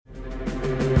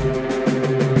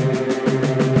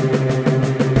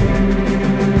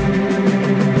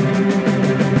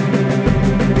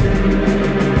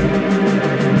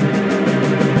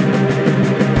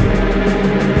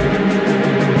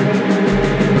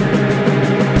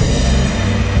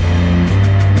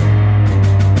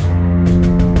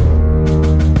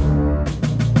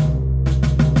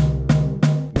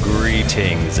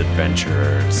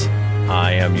adventurers.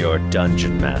 I am your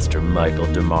dungeon master, Michael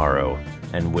Demaro,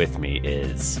 and with me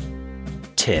is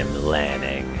Tim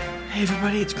Lanning. Hey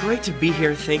everybody, it's great to be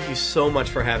here. Thank you so much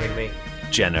for having me.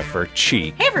 Jennifer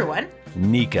Cheek. Hey everyone.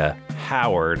 Nika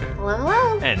Howard.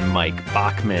 Hello. And Mike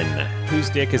Bachman.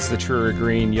 Whose dick is the truer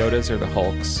green, Yoda's or the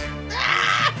Hulk's?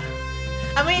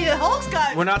 I mean, the Hulk's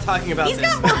got... We're not talking about He's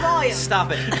this. got more volume. Stop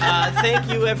it.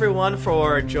 Thank you everyone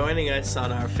for joining us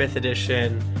on our 5th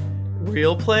edition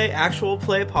Real Play, Actual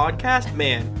Play podcast.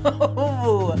 Man.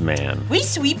 Oh, Man. we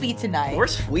sweepy tonight. We're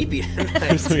sweepy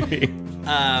tonight.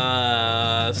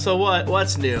 So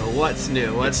what's new? What's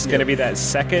new? It's gonna be that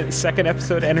second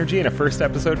episode energy and a first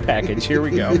episode package. Here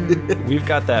we go. We've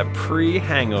got that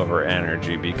pre-hangover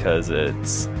energy because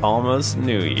it's almost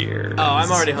New Year's. Oh,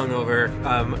 I'm already hungover.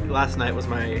 Last night was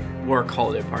my work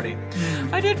holiday party.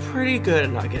 I did pretty good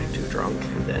at not getting too drunk,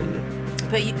 and then...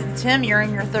 But Tim, you're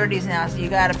in your 30s now, so you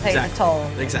got to pay the toll.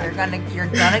 Exactly. You're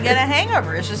gonna get a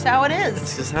hangover. It's just how it is.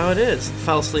 It's just how it is.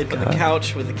 Fell asleep on the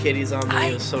couch with the kitties on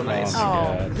me. It was so nice.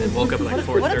 And woke up at like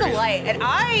 4:30. What a delight! And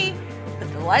I put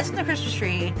the lights in the Christmas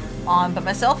tree on by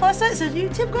myself last night. So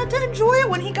Tim got to enjoy it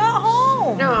when he got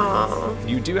home. Aww.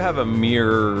 You do have a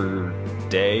mere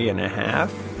day and a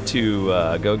half to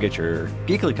go get your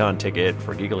GeeklyCon ticket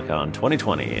for GeeklyCon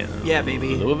 2020 in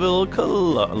Louisville,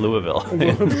 Columbus,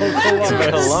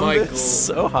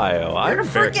 Ohio. I'm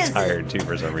very frick is tired too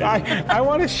for some reason. I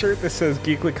want a shirt that says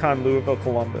GeeklyCon Louisville,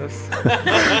 Columbus.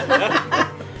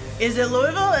 Is it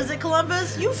Louisville? Is it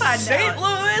Columbus? You find St. out.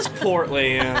 Louis,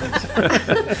 Portland.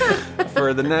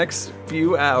 For the next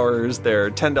few hours,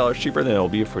 they're $10 cheaper than they'll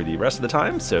be for the rest of the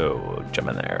time, so jump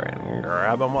in there and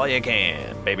grab them while you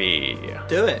can, baby.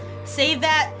 Do it. Save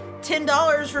that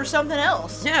 $10 for something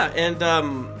else. Yeah, and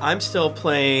I'm still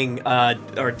playing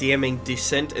or DMing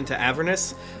Descent into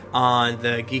Avernus on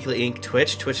the Geekly Inc.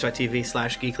 Twitch,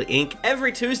 twitch.tv/Geekly Inc.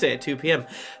 every Tuesday at 2 p.m.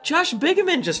 Josh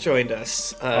Bigeman just joined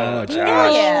us. Josh.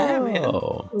 Yeah. Man.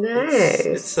 Oh, Nice.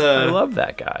 It's I love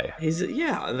that guy. he's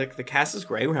the cast is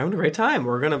great. We're having a great time.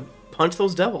 We're gonna punch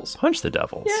those devils. Punch the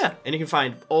devils. Yeah, and you can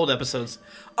find old episodes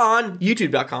on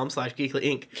youtube.com/Geekly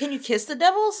Inc. Can you kiss the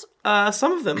devils?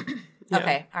 Some of them. Yeah.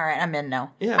 Okay, all right, I'm in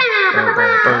now. Yeah.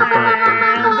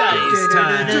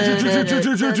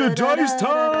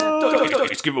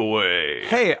 Dice giveaway.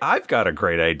 Hey, I've got a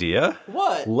great idea.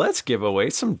 What? Let's give away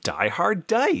some Die Hard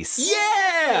dice.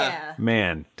 Yeah.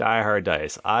 Man, Die Hard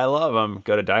dice. I love them.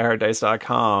 Go to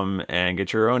dieharddice.com and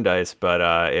get your own dice.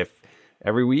 But if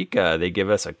every week they give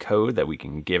us a code that we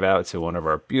can give out to one of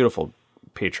our beautiful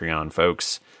Patreon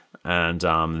folks. And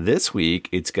this week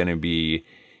it's going to be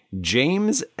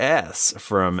James S.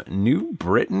 from New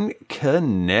Britain,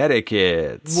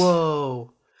 Connecticut.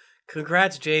 Whoa.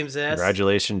 Congrats, James S.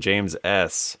 Congratulations, James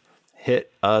S.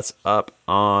 Hit us up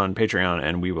on Patreon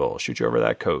and we will shoot you over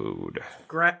that code.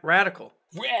 Radical.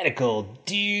 Radical,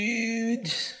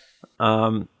 dude.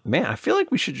 Man, I feel like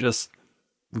we've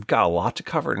got a lot to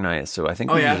cover tonight, so I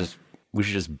think we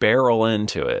should just barrel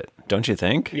into it. Don't you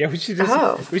think? Yeah, we should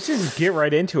just get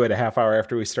right into it a half hour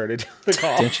after we started the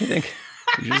call. Don't you think?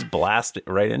 You just blast it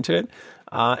right into it.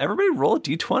 Everybody roll a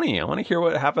d20. I want to hear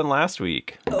what happened last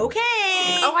week. Okay.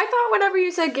 Oh, I thought whenever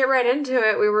you said get right into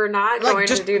it, we were not going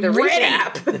to do the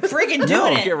recap. Freaking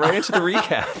doing it. Get right into the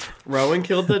recap. Rowan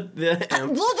killed the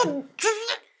imp.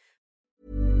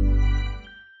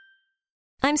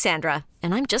 I'm Sandra,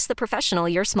 and I'm just the professional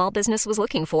your small business was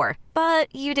looking for.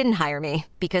 But you didn't hire me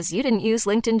because you didn't use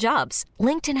LinkedIn Jobs.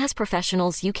 LinkedIn has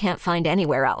professionals you can't find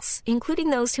anywhere else,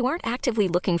 including those who aren't actively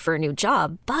looking for a new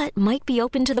job, but might be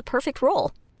open to the perfect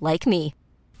role, like me.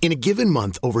 In a given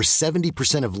month, over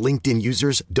 70% of LinkedIn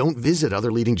users don't visit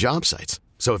other leading job sites.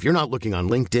 So if you're not looking on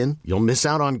LinkedIn, you'll miss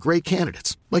out on great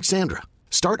candidates like Sandra.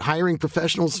 Start hiring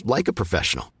professionals like a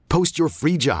professional. Post your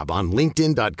free job on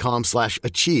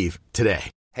linkedin.com/achieve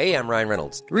today. Hey, I'm Ryan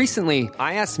Reynolds. Recently,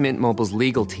 I asked Mint Mobile's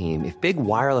legal team if big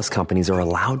wireless companies are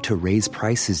allowed to raise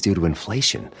prices due to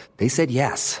inflation. They said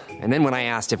yes. And then when I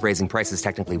asked if raising prices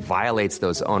technically violates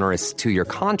those onerous 2-year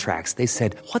contracts, they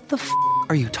said, "What the f***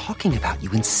 are you talking about, you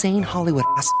insane Hollywood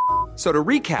ass?" So to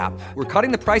recap, we're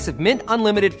cutting the price of Mint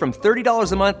Unlimited from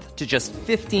 $30 a month to just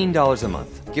 $15 a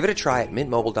month. Give it a try at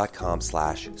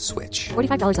mintmobile.com/switch.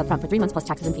 $45 up front for 3 months plus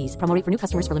taxes and fees. Promo rate for new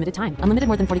customers for limited time. Unlimited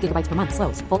more than 40 gigabytes per month.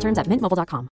 Slows full terms at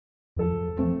mintmobile.com.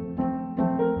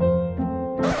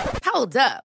 Hold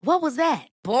up. What was that?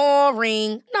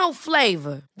 Boring. No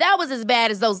flavor. That was as bad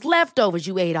as those leftovers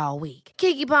you ate all week.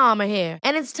 Keke Palmer here.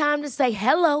 And it's time to say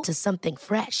hello to something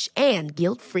fresh and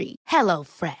guilt-free. Hello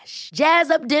Fresh. Jazz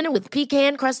up dinner with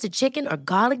pecan-crusted chicken or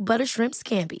garlic butter shrimp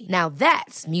scampi. Now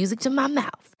that's music to my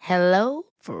mouth. Hello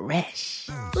Fresh.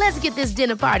 Let's get this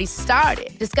dinner party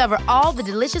started. Discover all the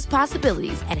delicious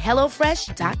possibilities at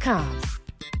HelloFresh.com.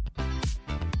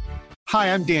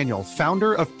 Hi, I'm Daniel,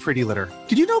 founder of Pretty Litter.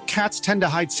 Did you know cats tend to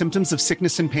hide symptoms of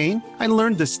sickness and pain? I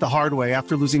learned this the hard way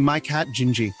after losing my cat,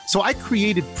 Gingy. So I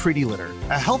created Pretty Litter,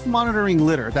 a health monitoring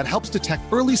litter that helps detect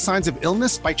early signs of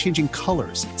illness by changing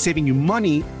colors, saving you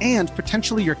money and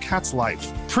potentially your cat's life.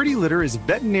 Pretty Litter is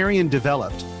veterinarian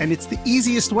developed, and it's the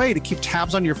easiest way to keep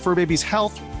tabs on your fur baby's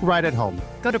health right at home.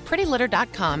 Go to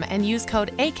prettylitter.com and use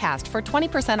code ACAST for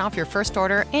 20% off your first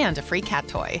order and a free cat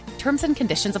toy. Terms and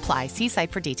conditions apply. See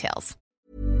site for details.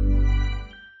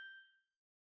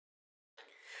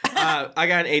 I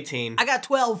got an 18. I got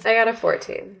 12. I got a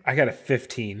 14. I got a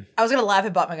 15. I was going to laugh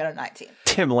at Button. I got a 19.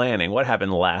 Tim Lanning, what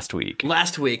happened last week?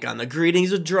 Last week on the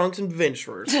Greetings of Drunks and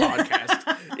Adventurers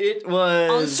podcast, it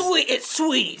was... It's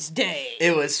Sweetie's Day.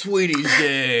 It was Sweetie's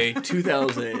Day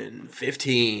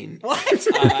 2015.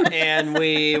 What? And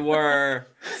we were...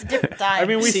 It's a different time. I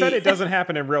mean, we said it doesn't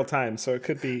happen in real time, so it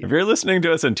could be... If you're listening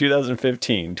to us in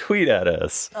 2015, tweet at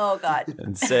us. Oh, God.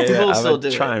 And say, I'm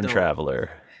a time traveler.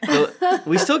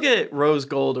 We still get rose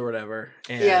gold or whatever,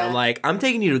 and I'm like, I'm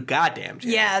taking you to goddamn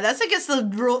jail. Yeah, that's against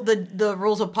the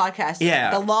rules of podcasting. Yeah,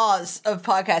 the laws of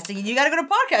podcasting. You got to go to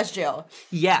podcast jail.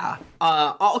 Yeah.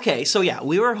 Okay. So yeah,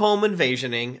 we were home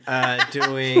invasioning,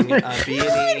 doing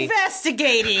B&E.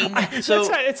 Investigating.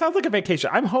 So it sounds like a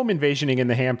vacation. I'm home invasioning in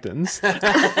the Hamptons.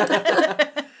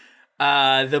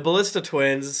 The Ballista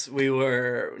twins, we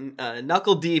were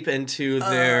knuckle deep into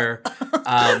their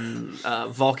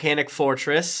volcanic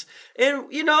fortress. And,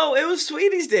 you know, it was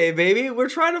Sweetie's Day, baby. We're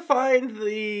trying to find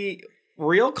the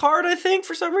real card, I think,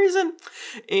 for some reason.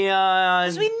 And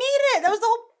because we need it. That was the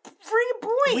whole freaking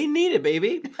point. We need it,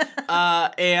 baby.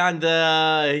 And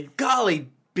golly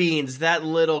beans, that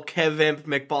little Kevimp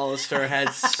McBallister had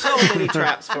so many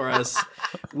traps for us.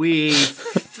 We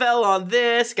fell on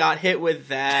this, got hit with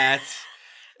that.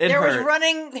 There was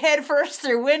running headfirst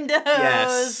through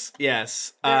windows.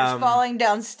 Yes. There was falling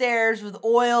downstairs with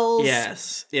oils.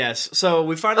 Yes. So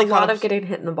we finally a lot of getting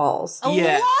hit in the balls. A lot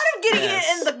of getting hit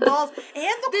in the balls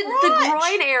and the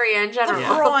groin area in general. The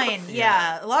groin,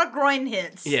 a lot of groin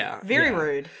hits. Yeah, very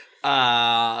rude.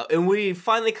 And we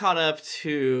finally caught up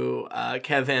to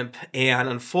Kevimp, and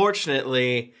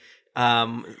unfortunately,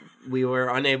 we were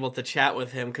unable to chat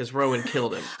with him because Rowan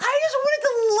killed him. I just wanted to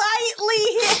lightly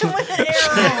hit him with an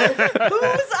arrow. Who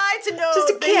was I to know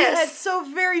that he had so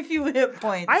very few hit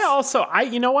points?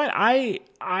 You know what? I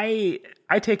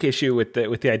take issue with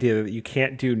the idea that you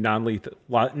can't do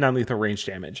non-lethal range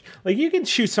damage. Like, you can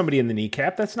shoot somebody in the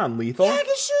kneecap. That's non-lethal. Yeah, I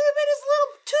can shoot him in his little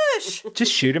tush.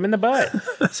 Just shoot him in the butt.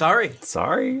 Sorry.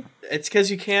 It's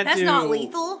because you can't That's not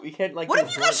lethal. You can't, like, what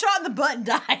if you got shot in the butt and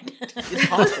died? It's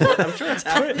possible. I'm sure it's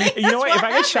happening. You know what? If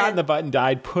I get shot in the butt and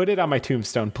died, put it on my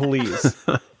tombstone, please.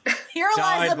 Here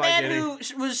lies a man who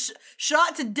was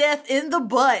shot to death in the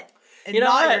butt and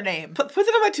not your name. Put it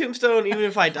on my tombstone, even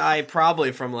if I die,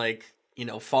 probably from, like, you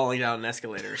know, falling down an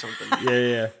escalator or something.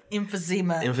 Yeah.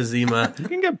 Emphysema. You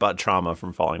can get butt trauma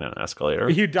from falling down an escalator.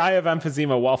 You die of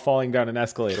emphysema while falling down an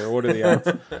escalator. What are the odds?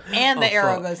 And the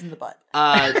arrow goes in the butt.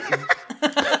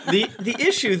 The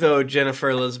issue, though, Jennifer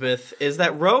Elizabeth, is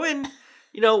that Rowan,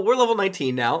 you know, we're level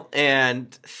 19 now, and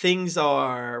things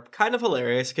are kind of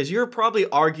hilarious because you're probably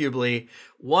arguably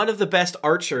one of the best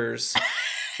archers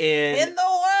in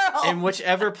the world, in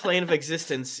whichever plane of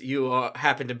existence you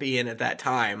happen to be in at that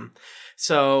time.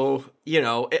 So, you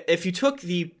know, if you took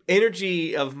the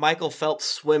energy of Michael Phelps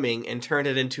swimming and turned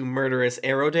it into murderous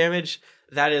arrow damage,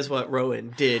 that is what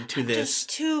Rowan did to this.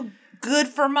 Just too good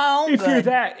for my own If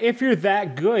you're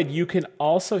that good, you can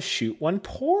also shoot one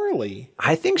poorly.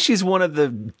 I think she's one of the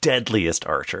deadliest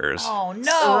archers. Oh,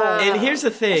 no. And here's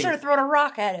the thing. I should have thrown a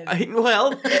rock at him. And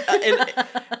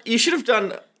you should have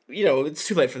done, you know, it's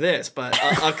too late for this, but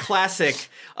a classic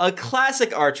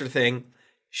archer thing.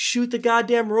 Shoot the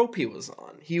goddamn rope he was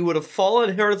on. He would have fallen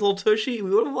and hurt his little tushy.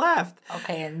 We would have laughed.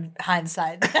 Okay, in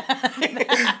hindsight,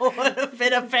 that would have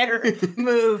been a better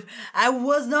move. I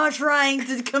was not trying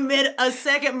to commit a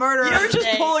second murder. You're just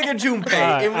pulling a Junpei,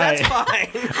 and that's fine.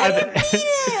 I didn't mean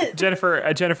it.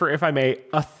 Jennifer, if I may,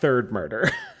 a third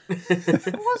murder. What's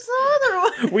the other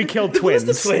one? We killed twins.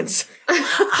 The twins.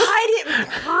 I didn't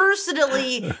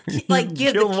personally give Killed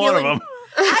the killing. one of them.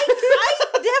 I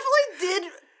definitely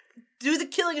did do the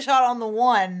killing shot on the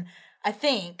one, I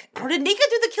think. Or did Nika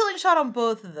do the killing shot on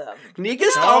both of them? Nika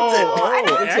stomped it.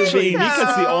 Actually,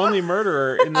 Nika's the only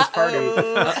murderer in this party. No.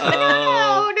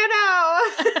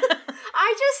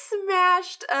 I just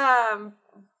smashed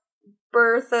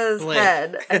Bertha's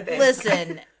head.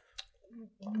 Listen,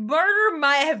 murder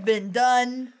might have been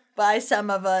done, by some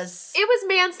of us. It was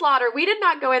manslaughter. We did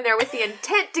not go in there with the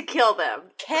intent to kill them.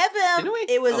 Kevin,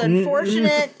 it was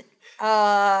unfortunate.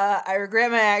 I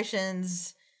regret my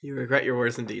actions. You regret your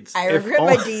words and deeds. I regret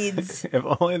my deeds. If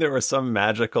only there was some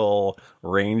magical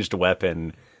ranged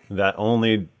weapon that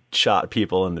only shot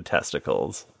people in the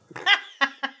testicles.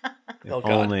 If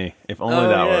only that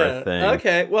were a thing.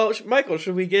 Okay, well, Michael,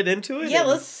 should we get into it? Yeah,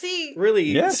 let's see.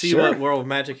 Really see what world of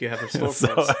magic you have in store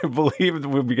for us. So I believe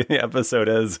we'll begin the episode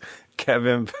as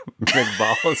Kevin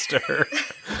McBallister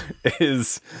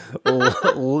is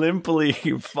limply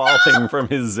falling from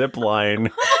his zip line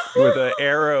with an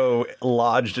arrow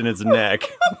lodged in his neck.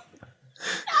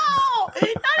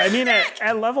 I mean,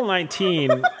 at level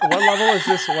 19, what level is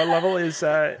this? What level is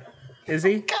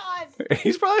he? God.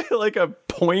 He's probably like a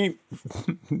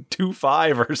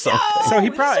 0.25 or something. No, so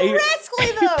he probably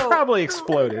he probably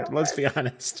exploded. Let's be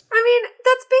honest. I mean,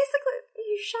 that's basically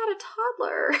you shot a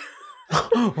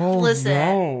toddler. Listen,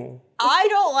 no. I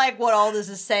don't like what all this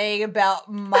is saying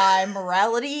about my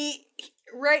morality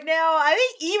right now. I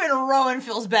think even Rowan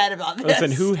feels bad about this.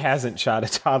 Listen, who hasn't shot a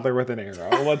toddler with an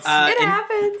arrow? It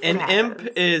happens. An imp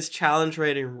is challenge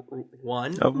rating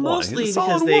 1, mostly It's a solid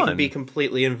because they 1. can be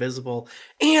completely invisible,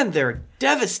 and they're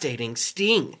devastating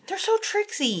sting. They're so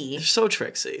tricksy. They're so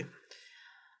tricksy.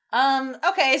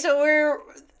 Okay, so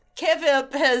Kevin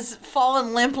has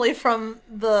fallen limply from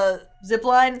the zip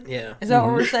line. Yeah. Is that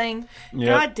what we're saying? Yep.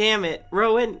 God damn it,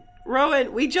 Rowan,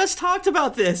 we just talked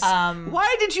about this.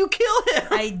 Why did you kill him?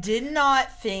 I did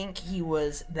not think he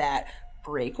was that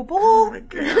breakable. Oh my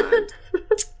god.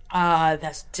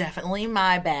 That's definitely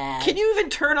my bad. Can you even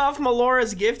turn off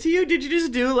Melora's gift to you? Did you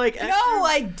just do like extra? No,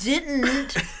 I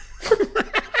didn't.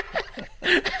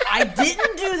 I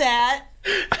didn't do that.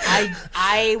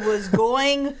 I was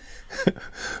going.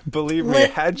 Believe me,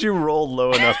 had you rolled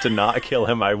low enough to not kill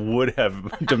him, I would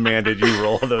have demanded you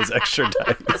roll those extra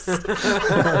dice.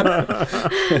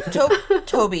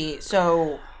 Toby,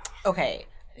 so, okay,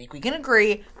 I think we can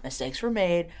agree mistakes were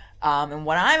made. And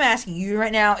what I'm asking you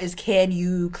right now is, can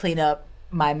you clean up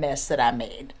my mess that I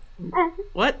made?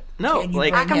 What? No,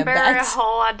 like I can bury a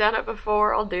hole. I've done it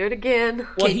before. I'll do it again.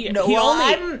 Well,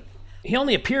 he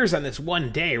only appears on this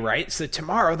one day, right? So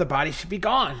tomorrow the body should be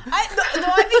gone. I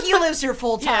think he lives here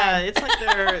full time. Yeah, it's like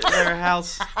their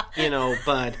house,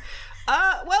 bud.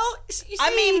 Well, you see,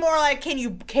 I mean more like, can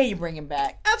you bring him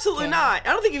back? Absolutely not.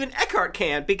 I don't think even Eckhart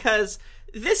can, because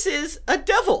this is a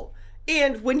devil.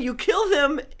 And when you kill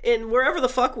him in wherever the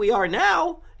fuck we are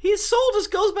now, his soul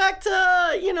just goes back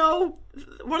to,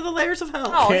 one of the layers of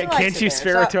hell. Oh, can't you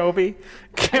spare Toby?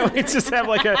 Can't we just have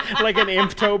like an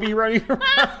imp Toby running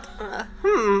around?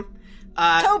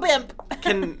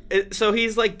 Tobimp. So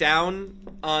he's like down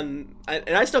on,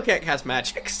 and I still can't cast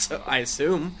magic, so I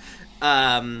assume.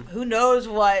 Who knows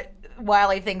what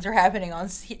wily things are happening on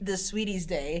this Sweetie's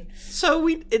Day? So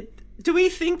do we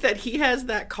think that he has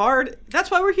that card?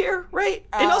 That's why we're here, right?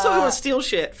 And also we want to steal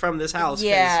shit from this house.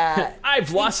 Yeah.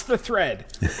 I've lost the thread.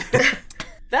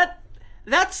 That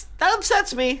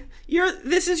upsets me.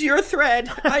 This is your thread.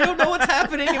 I don't know what's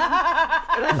happening. And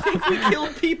I think we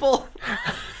killed people.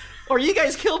 Or you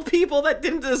guys killed people that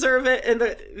didn't deserve it, and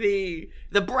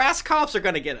the brass cops are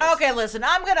gonna get us. Okay, listen,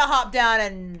 I'm gonna hop down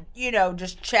and,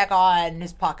 just check on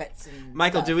his pockets and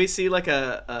Michael, stuff. do we see like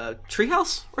a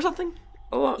treehouse or something?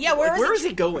 Oh, yeah, where is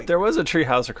he going? There was a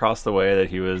treehouse across the way that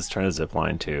he was trying to zip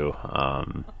line to.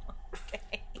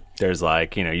 Okay. There's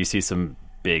you see some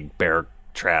big bear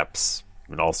traps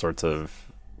and all sorts of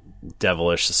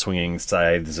devilish swinging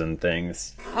scythes and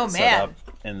things. Oh, set man. up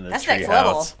in the That's next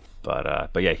level. treehouse.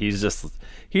 But yeah, he's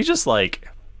just like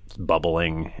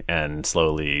bubbling and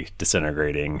slowly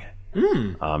disintegrating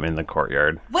in the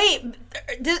courtyard. Wait,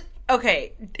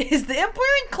 okay, is the imp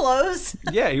wearing clothes?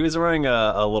 Yeah, he was wearing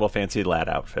a little fancy lad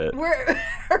outfit.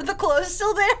 Are the clothes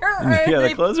still there? Yeah,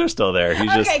 the clothes are still there.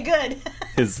 He's okay, good.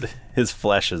 His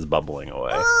flesh is bubbling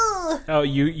away. Oh,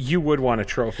 you would want a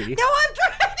trophy. No, I'm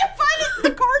trying to find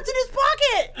the cards in his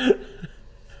pocket.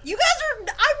 You guys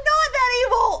I'm not that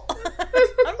evil.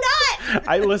 I'm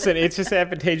not. Listen, it's just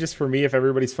advantageous for me if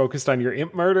everybody's focused on your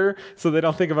imp murder, so they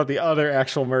don't think about the other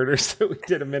actual murders that we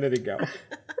did a minute ago.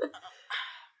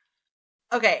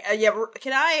 Okay, yeah, how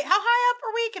high up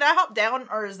are we? Can I hop down,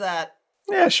 or is that...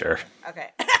 Yeah, sure. Okay.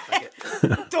 That's how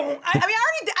I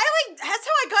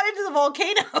got into the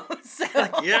volcano. So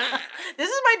Yeah. This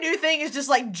is my new thing, is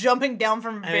just jumping down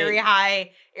from very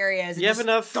high areas. You have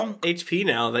enough HP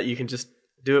now that you can just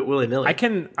do it willy-nilly. I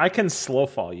can slow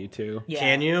fall you too. Yeah.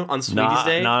 Can you on Sweetie's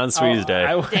Day? Not on Sweetie's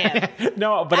Day. Damn.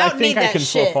 No, but I I don't think need I that can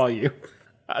slow shit. fall you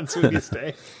on Sweetie's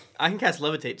Day. I can cast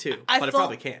levitate too, I but I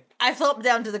probably can't. I flop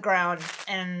down to the ground,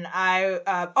 and I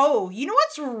you know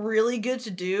what's really good to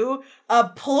do?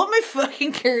 Pull up my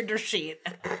fucking character sheet.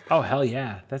 Oh hell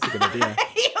yeah, that's a good idea.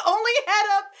 You only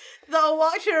had up the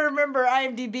Watch and Remember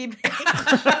IMDb page.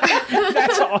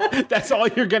 That's all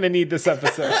you're gonna need this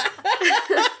episode.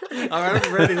 All right,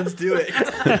 I'm ready. Let's do it.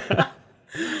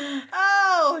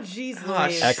 Oh, jeez.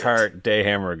 Eckhart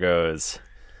Dayhammer goes,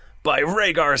 by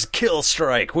Rhaegar's kill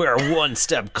strike, we are one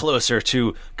step closer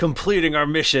to completing our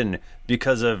mission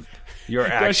because of your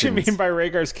actions. What you mean by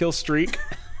Rhaegar's kill streak?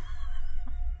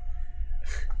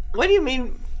 What do you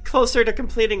mean closer to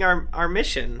completing our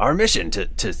mission? Our mission to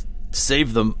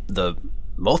save the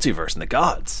multiverse and the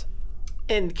gods.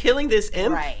 And killing this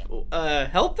imp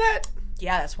help that?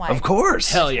 Yeah, that's why. Of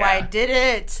course. That's why I did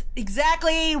it.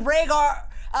 Exactly, Rhaegar.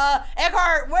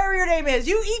 Eckhart, whatever your name is,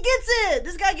 he gets it.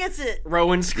 This guy gets it.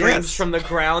 Rowan screams from the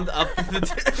ground up to the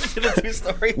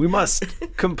 2-story. We must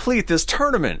complete this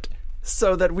tournament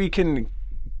so that we can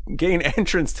gain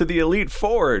entrance to the Elite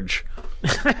Forge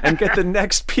and get the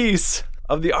next piece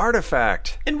of the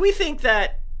artifact. And we think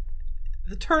that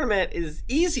the tournament is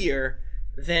easier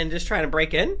than just trying to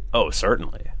break in? Oh,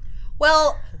 certainly.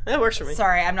 Well, that works for me.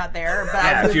 Sorry, I'm not there. But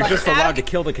Yeah, if you're just allowed to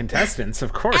kill the contestants,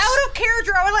 of course. Out of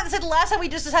character, I would like to say the last time we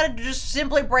just decided to just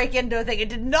simply break into a thing. It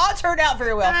did not turn out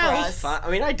very well for us. Fine.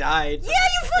 I mean, I died. Yeah,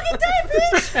 you fucking died,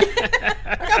 bitch.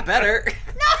 I got better.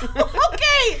 No,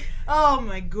 okay. Oh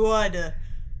my god.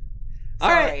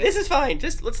 All right, this is fine.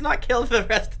 Just let's not kill the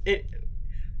rest.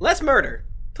 Less murder,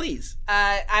 please.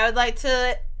 I would like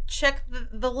to check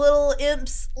the little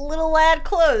imp's little lad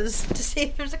clothes to see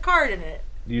if there's a card in it.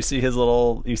 You see a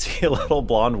little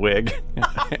blonde wig.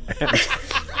 and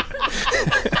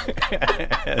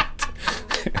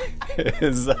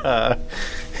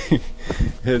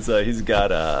he's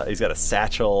got a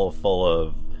satchel full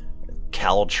of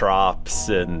caltrops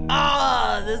and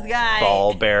this guy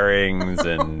ball bearings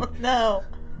and no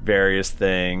various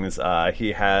things.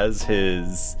 He has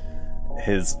his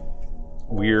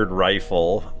weird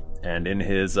rifle, and in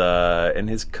his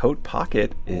coat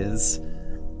pocket is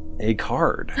a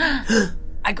card.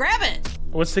 I grab it.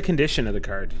 What's the condition of the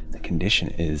card? The condition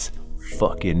is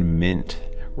fucking mint.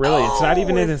 Really? It's not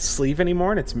even in its sleeve anymore,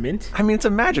 and it's mint? I mean, it's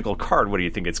a magical card. What do you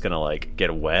think? It's gonna like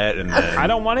get wet and then... I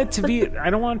don't want it to be.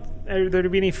 I don't want there to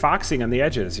be any foxing on the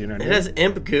edges. You know what I mean? It has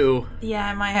imp goo. Yeah,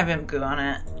 I might have imp goo on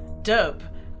it. Dope.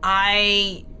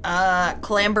 I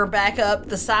clamber back up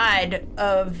the side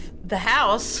of the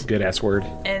house. Good ass word.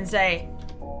 And say,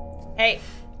 "Hey,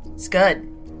 it's good.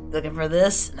 Looking for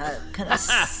this?" And I kind of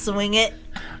swing it.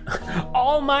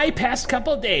 All my past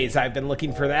couple days, I've been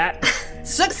looking for that.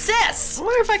 Success! I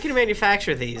wonder if I can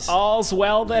manufacture these. All's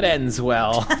well that ends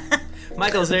well.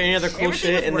 Michael, is there any other cool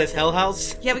shit in this hell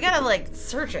house? Yeah, we gotta like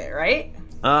search it, right?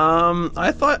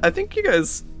 I think you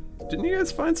guys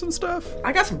find some stuff?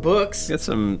 I got some books. Got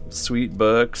some sweet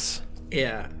books.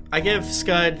 Yeah, I give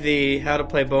Scud the How to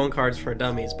Play Bone Cards for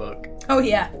Dummies book. Oh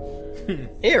yeah.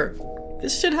 Here,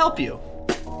 this should help you.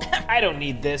 I don't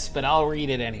need this, but I'll read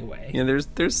it anyway. Yeah, there's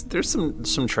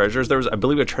some treasures. There was, I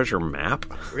believe, a treasure map.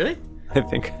 Really? I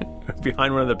think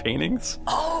behind one of the paintings.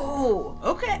 Oh,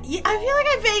 okay. Yeah, I feel like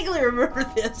I vaguely remember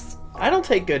this. I don't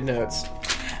take good notes.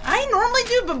 I normally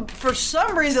do, but for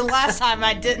some reason last time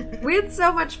I didn't. We had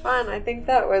so much fun. I think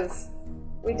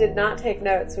we did not take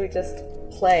notes. We just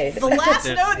played. The last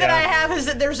note that I have is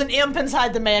that there's an imp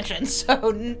inside the mansion,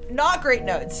 so not great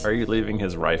notes. Are you leaving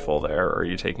his rifle there, or are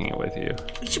you taking it with you?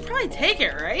 You should probably take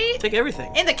it, right? Take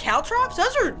everything. And the caltrops,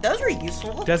 those are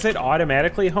useful. Does it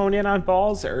automatically hone in on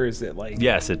balls, or is it like...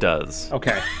 Yes, it does.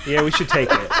 Okay. Yeah, we should take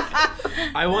it.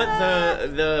 I want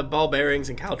the ball bearings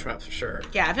and caltrops for sure.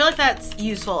 Yeah, I feel like that's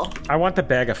useful. I want the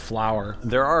bag of flour.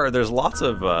 There's lots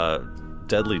of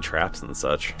deadly traps and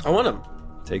such. I want them.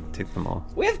 Take them all.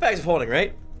 We have bags of holding,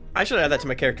 right? I should add that to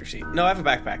my character sheet. No, I have a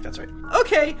backpack. That's right.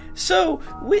 Okay, so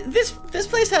this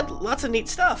place had lots of neat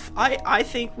stuff. I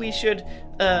think we should,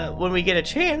 when we get a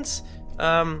chance,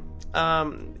 find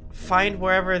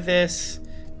wherever this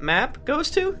map goes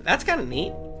to. That's kind of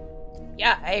neat.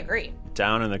 Yeah, I agree.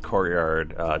 Down in the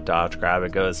courtyard, Dodge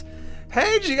Grabbit goes,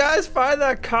 "Hey, did you guys find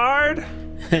that card?"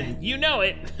 You know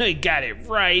it. I got it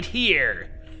right here.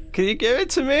 Can you give it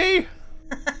to me?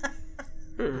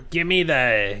 Give me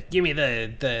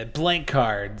the blank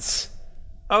cards.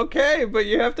 Okay, but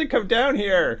you have to come down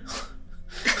here.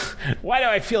 Why do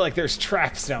I feel like there's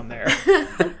traps down there?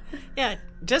 Yeah,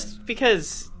 just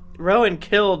because Rowan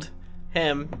killed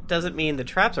him doesn't mean the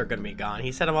traps are going to be gone.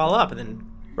 He set them all up and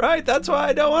then... Right, that's why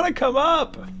I don't want to come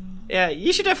up. Yeah,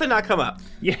 you should definitely not come up.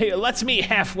 Yeah, let's meet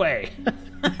halfway.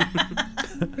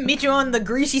 Meet you on the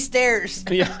greasy stairs.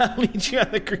 Yeah, I'll meet you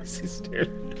on the greasy stairs.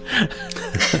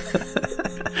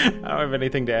 I don't have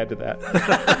anything to add to that.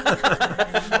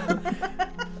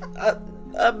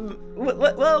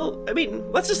 Well, I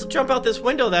mean, let's just jump out this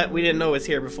window that we didn't know was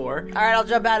here before. All right, I'll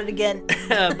jump out it again.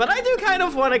 But I do kind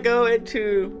of want to go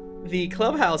into the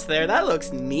clubhouse there. That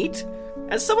looks neat.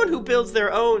 As someone who builds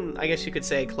their own, I guess you could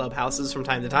say, clubhouses from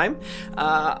time to time,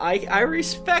 I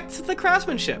respect the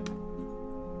craftsmanship.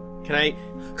 Can I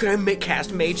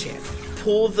cast Mage Hand,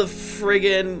 pull the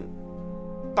friggin'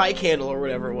 bike handle or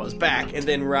whatever it was back, and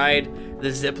then ride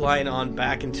the zip line on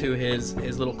back into his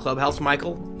little clubhouse,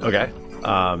 Michael? Okay.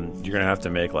 You're gonna have to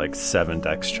make like 7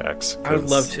 dex checks. I would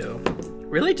love to.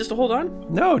 Really? Just to hold on?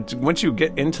 No, once you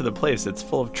get into the place, it's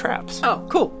full of traps. Oh,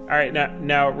 cool. All right,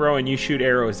 now Rowan, you shoot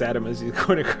arrows at him as he's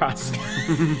going across.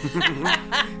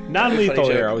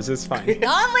 Non-lethal arrows is fine.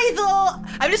 Non-lethal!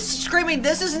 I'm just screaming,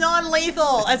 this is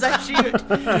non-lethal as I shoot.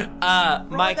 Michael,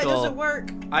 that doesn't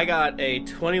work. I got a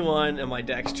 21 in my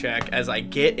dex check as I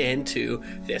get into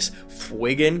this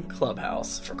friggin'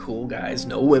 clubhouse for cool guys.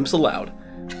 No wimps allowed.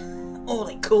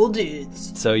 Only cool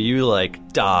dudes. So you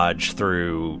like dodge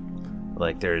through,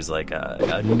 like there's like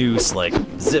a noose like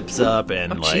zips up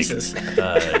and Jesus.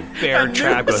 Bear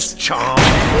trap goes chomp.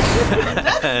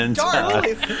 And Dark,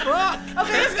 holy fuck.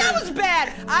 Okay, this guy was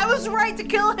bad. I was right to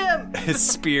kill him. his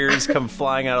spears come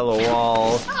flying out of the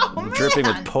wall, dripping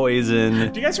with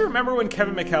poison. Do you guys remember when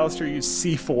Kevin McAllister used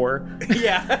C4?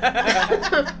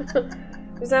 Yeah.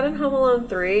 Was that in Home Alone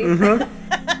 3?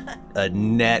 Mm-hmm. A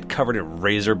net covered in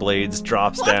razor blades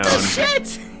drops down. What the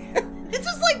shit? This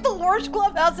is like the worst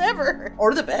clubhouse ever.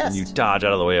 Or the best. And you dodge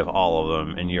out of the way of all of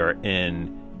them, and you're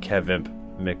in Kevin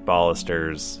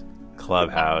McBallister's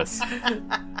clubhouse.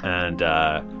 And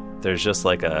there's just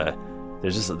like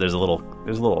there's a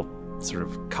little sort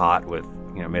of cot with,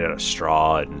 you know, made out of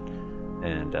straw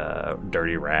and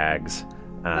dirty rags,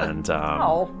 and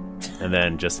and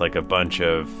then just like a bunch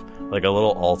of like a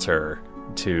little altar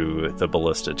to the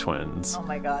Ballista twins. Oh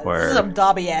my god, where, this is some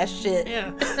Dobby ass shit.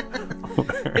 Yeah.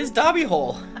 It's Dobby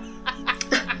hole.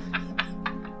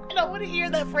 I don't want to hear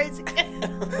that phrase again.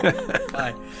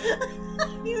 Why?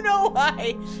 You know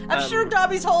why. I'm sure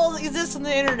Dobby's hole exists on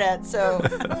the internet, so I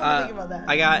don't think about that.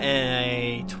 I got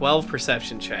a 12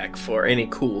 perception check for any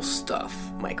cool stuff,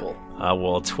 Michael.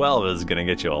 Well, 12 is going to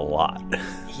get you a lot.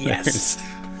 Yes.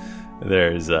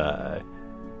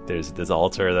 There's this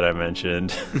altar that I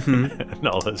mentioned, and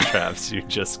all those traps you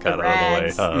just got out of the way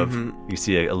of. Mm-hmm. You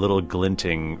see a little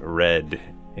glinting red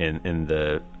in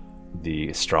the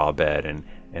straw bed,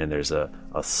 and there's a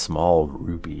small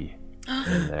ruby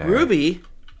in there. Ruby?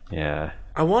 Yeah.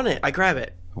 I want it. I grab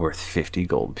it. Worth 50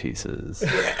 gold pieces.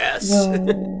 Yes.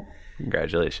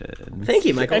 Congratulations. Thank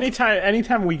you, Michael.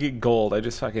 Anytime we get gold, I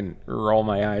just fucking roll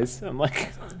my eyes. I'm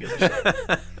like,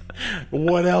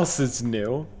 what else is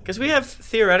new? Because we have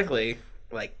theoretically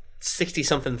like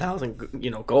 60-something thousand,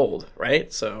 gold,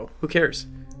 right? So who cares?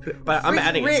 But I'm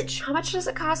adding rich. How much does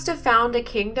it cost to found a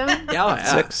kingdom?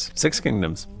 Yeah. Six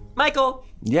kingdoms. Michael.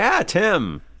 Yeah,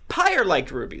 Tim. Pyre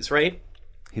liked rubies, right?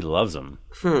 He loves them.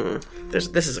 This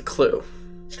is a clue.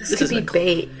 This could be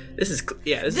bait. This is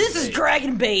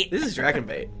dragon bait. This is dragon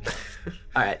bait.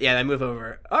 All right, yeah, I move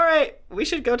over. All right, we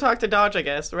should go talk to Dodge, I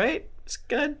guess, right? It's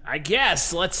good. I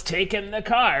guess. Let's take in the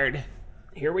card.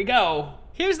 Here we go.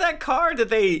 Here's that card that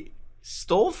they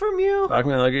stole from you.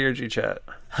 Bachman, look at your G-chat.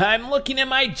 I'm looking at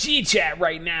my G-chat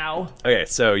right now. Okay,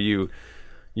 so you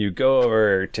go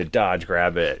over to Dodge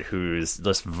Grabbit, who's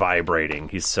just vibrating.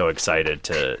 He's so excited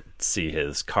to see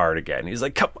his card again. He's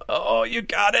like, "Come! Oh, you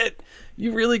got it!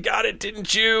 You really got it,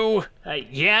 didn't you?"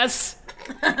 Yes.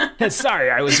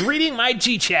 Sorry, I was reading my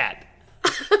G-chat.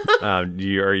 Are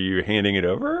you handing it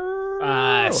over?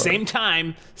 Same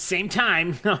time.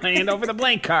 I'll hand over the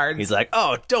blank card. He's like,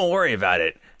 "Oh, don't worry about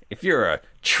it. If you're a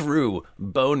true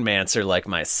bone mancer like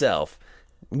myself,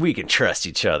 we can trust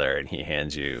each other." And he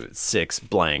hands you 6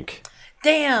 blank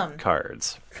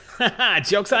cards.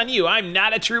 Joke's on you. I'm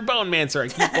not a true bone mancer. I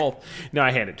keep both. No,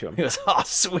 I hand it to him. He goes, "Oh,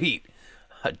 sweet.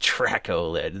 A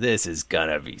Dracolid. This is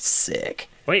gonna be sick."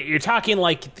 Wait, you're talking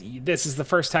like this is the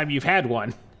first time you've had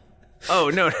one.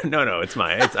 Oh, no, it's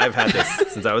mine. I've had this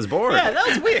since I was born. Yeah, that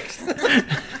was weird.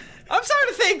 I'm starting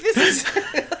to think this is...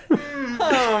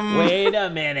 Wait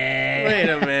a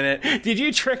minute. Did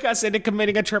you trick us into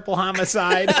committing a triple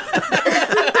homicide?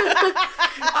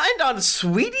 And on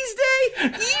Sweetie's Day?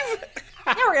 Eve?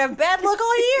 Now we're gonna have bad luck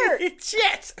all year.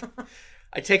 Shit.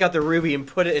 I take out the ruby and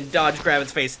put it in Dodge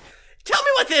Grabbit's face. Tell me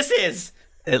what this is.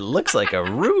 It looks like a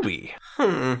ruby.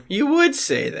 You would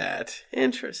say that.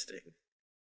 Interesting.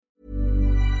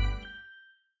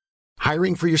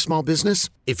 Hiring for your small business?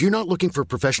 If you're not looking for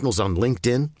professionals on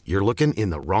LinkedIn, you're looking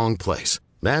in the wrong place.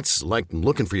 That's like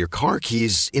looking for your car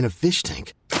keys in a fish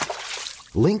tank.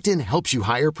 LinkedIn helps you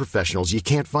hire professionals you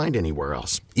can't find anywhere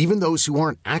else, even those who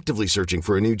aren't actively searching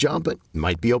for a new job but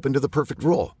might be open to the perfect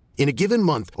role. In a given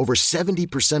month, over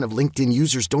 70% of LinkedIn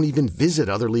users don't even visit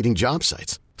other leading job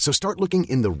sites. So start looking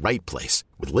in the right place.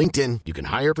 With LinkedIn, you can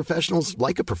hire professionals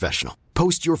like a professional.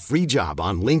 Post your free job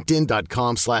on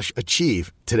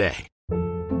linkedin.com/achieve today.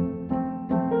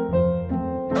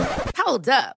 Hold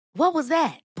up. What was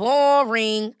that?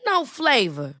 Boring. No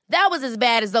flavor. That was as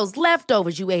bad as those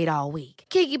leftovers you ate all week.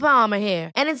 Keke Palmer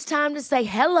here. And it's time to say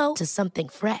hello to something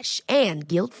fresh and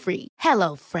guilt-free.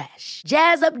 HelloFresh.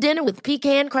 Jazz up dinner with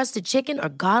pecan-crusted chicken or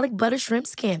garlic butter shrimp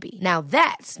scampi. Now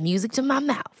that's music to my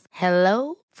mouth.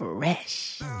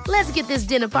 HelloFresh. Let's get this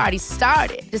dinner party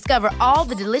started. Discover all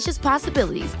the delicious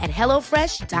possibilities at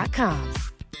HelloFresh.com.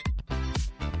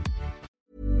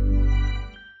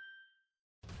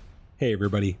 Hey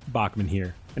everybody, Bachman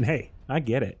here. And hey, I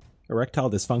get it. Erectile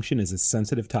dysfunction is a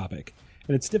sensitive topic,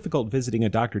 and it's difficult visiting a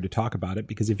doctor to talk about it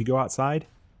because if you go outside,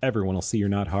 everyone will see you're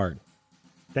not hard.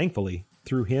 Thankfully,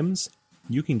 through HIMS,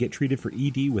 you can get treated for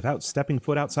ED without stepping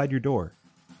foot outside your door.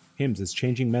 HIMS is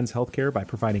changing men's healthcare by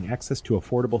providing access to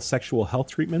affordable sexual health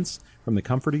treatments from the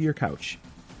comfort of your couch.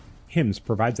 HIMS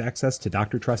provides access to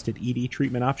doctor-trusted ED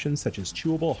treatment options such as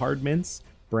chewable hard mints,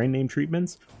 brand name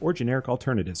treatments, or generic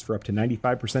alternatives for up to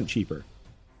 95% cheaper.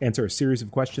 Answer a series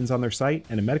of questions on their site,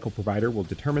 and a medical provider will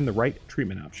determine the right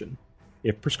treatment option.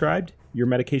 If prescribed, your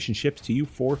medication ships to you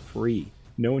for free,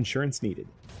 no insurance needed.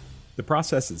 The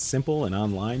process is simple and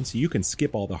online, so you can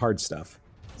skip all the hard stuff.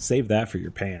 Save that for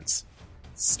your pants.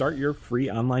 Start your free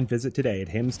online visit today at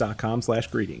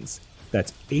hims.com/greetings.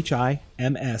 That's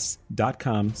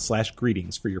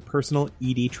HIMS.com/greetings for your personal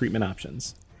ED treatment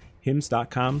options.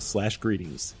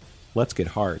 hims.com/greetings. Let's get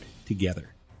hard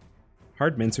together.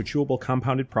 Hard mints are chewable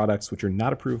compounded products which are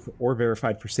not approved or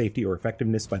verified for safety or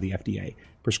effectiveness by the FDA.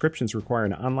 Prescriptions require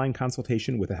an online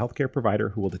consultation with a healthcare provider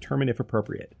who will determine if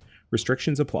appropriate.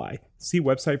 Restrictions apply. See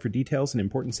website for details and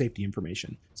important safety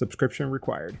information. Subscription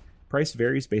required. Price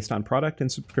varies based on product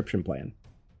and subscription plan.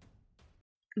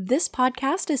 This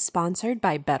podcast is sponsored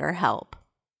by BetterHelp.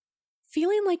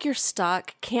 Feeling like you're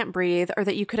stuck, can't breathe, or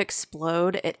that you could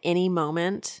explode at any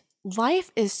moment?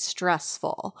 Life is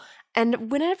stressful,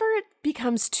 and whenever it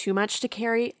becomes too much to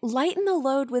carry, lighten the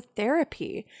load with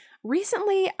therapy.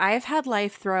 Recently, I've had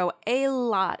life throw a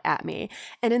lot at me,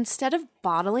 and instead of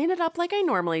bottling it up like I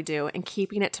normally do and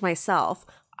keeping it to myself,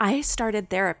 I started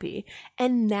therapy,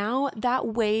 and now that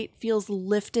weight feels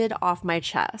lifted off my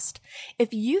chest.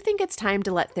 If you think it's time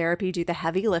to let therapy do the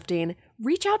heavy lifting,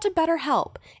 reach out to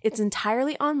BetterHelp. It's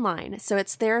entirely online, so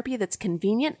it's therapy that's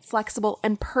convenient, flexible,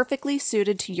 and perfectly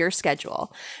suited to your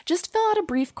schedule. Just fill out a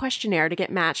brief questionnaire to get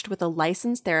matched with a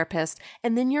licensed therapist,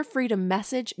 and then you're free to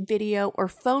message, video, or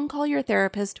phone call your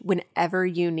therapist whenever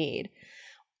you need.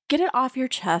 Get it off your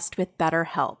chest with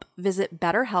BetterHelp. Visit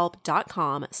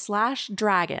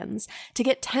betterhelp.com/dragons to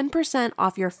get 10%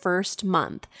 off your first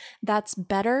month. That's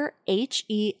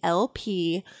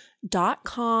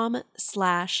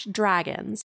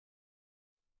betterhelp.com/dragons.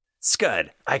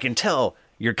 Scud, I can tell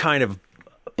you're kind of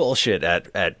bullshit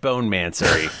at bone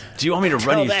mancery. Do you want me to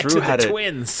run you through how to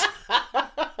twins?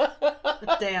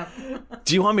 Damn.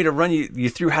 Do you want me to run you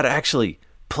through how to actually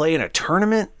play in a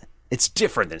tournament? It's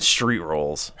different than street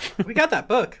rolls. We got that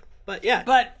book, but yeah.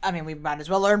 But, I mean, we might as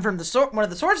well learn from one of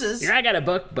the sources. I got a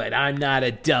book, but I'm not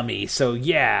a dummy, so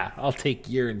yeah, I'll take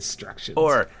your instructions.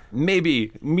 Or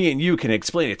maybe me and you can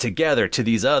explain it together to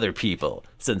these other people,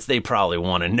 since they probably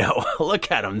want to know.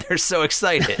 Look at them, they're so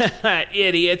excited.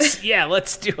 Idiots. Yeah,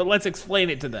 let's do it. Let's explain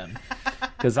it to them,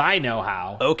 because I know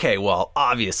how. Okay, well,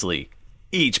 obviously,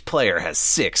 each player has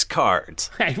 6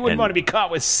 cards. I wouldn't want to be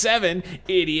caught with 7,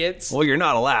 idiots. Well, you're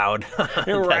not allowed.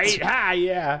 Right?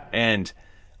 Yeah. And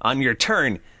on your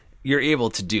turn, you're able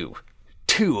to do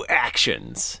 2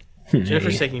 actions.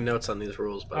 Jennifer's taking notes on these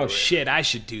rules, by the way. Oh, shit, I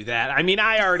should do that. I mean,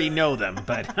 I already know them,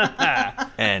 but...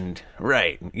 And,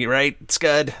 right,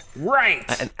 Scud? Right.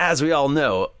 And as we all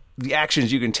know, the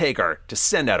actions you can take are to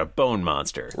send out a bone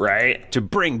monster. Right. To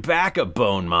bring back a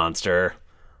bone monster...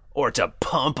 or to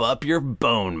pump up your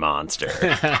bone monster.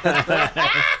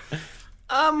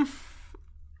 I'm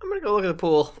gonna go look at the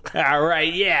pool. All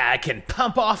right, yeah, I can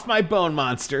pump off my bone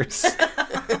monsters.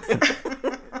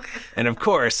 And of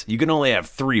course, you can only have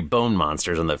 3 bone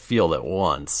monsters on the field at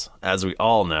once, as we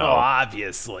all know. Oh,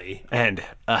 obviously. And,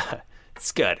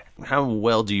 Scud, how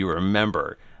well do you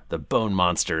remember the bone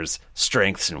monster's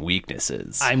strengths and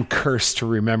weaknesses? I'm cursed to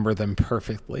remember them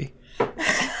perfectly.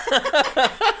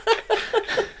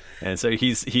 And so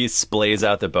he splays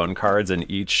out the bone cards, and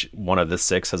each one of the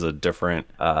 6 has a different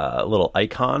little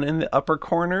icon in the upper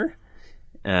corner.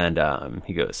 And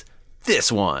he goes,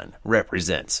 this one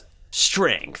represents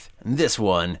strength, and this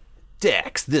one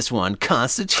dex, this one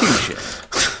constitution,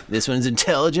 this one's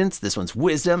intelligence, this one's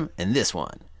wisdom, and this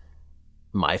one,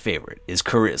 my favorite, is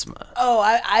charisma. Oh,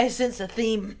 I sense a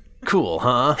theme. Cool,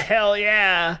 huh? Hell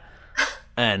yeah.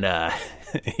 And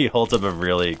he holds up a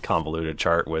really convoluted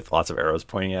chart with lots of arrows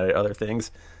pointing at other things.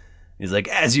 He's like,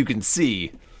 as you can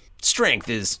see, strength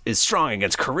is strong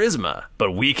against charisma,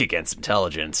 but weak against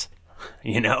intelligence.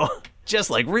 You know? Just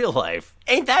like real life.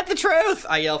 Ain't that the truth?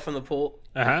 I yell from the pool.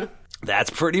 Uh-huh.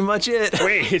 That's pretty much it.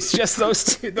 Wait, it's just those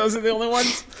two? Those are the only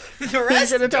ones? The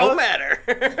rest don't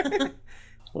matter.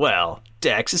 Well,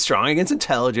 Dex is strong against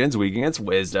intelligence, weak against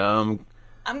wisdom.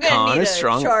 I'm going to need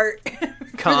a chart.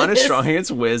 Con is strong against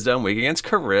wisdom, weak against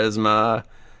charisma.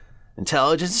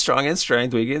 Intelligence is strong against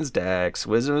strength, weak against Dex.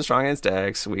 Wisdom is strong against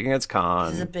Dex, weak against Con.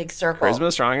 This is a big circle. Charisma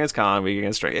is strong against Con, weak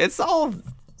against strength.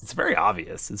 It's very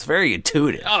obvious. It's very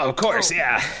intuitive. Oh, of course,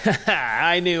 yeah.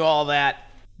 I knew all that.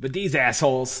 But these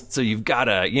assholes. So you've got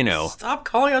to, Stop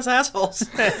calling us assholes.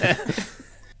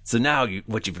 So now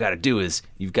what you've got to do is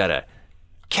you've got to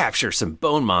capture some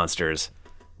bone monsters,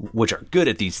 which are good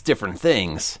at these different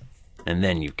things, and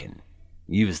then you can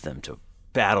use them to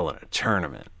battle in a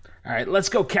tournament. All right, let's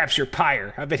go capture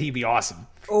Pyre. I bet he'd be awesome.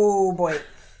 Oh, boy.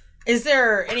 Is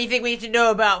there anything we need to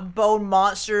know about bone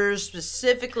monsters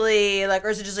specifically? Or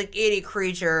is it just like any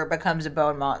creature becomes a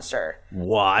bone monster?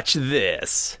 Watch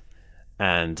this.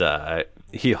 And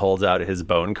he holds out his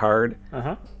bone card.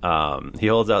 Uh-huh. He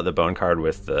holds out the bone card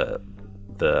with the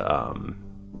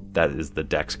that is the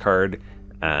Dex card,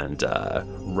 and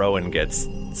Rowan gets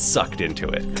sucked into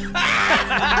it.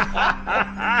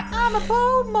 I'm a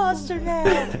bone monster now.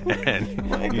 And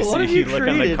you look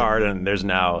on the card, and there's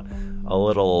now a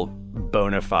little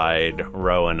bona fide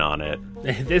Rowan on it.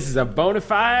 This is a bona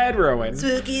fide Rowan.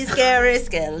 Spooky, scary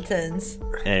skeletons.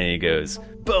 And he goes,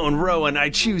 Bone Rowan, I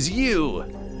choose you.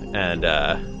 And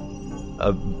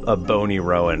a bony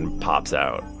Rowan pops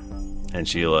out, and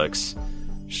she looks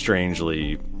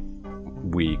strangely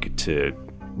weak to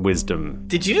wisdom.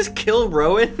 Did you just kill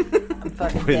Rowan?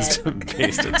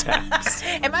 Wisdom-based attacks.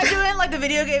 Am I doing like the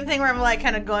video game thing where I'm like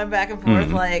kind of going back and forth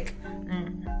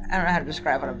I don't know how to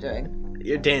describe what I'm doing.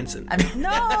 You're dancing. No,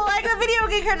 like a video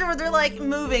game character where they're like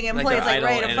moving and plays like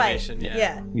ready to fight.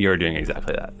 Yeah. You're doing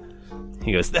exactly that.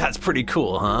 He goes, that's pretty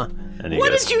cool, huh? And he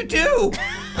what goes, did you do?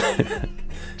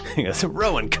 He goes,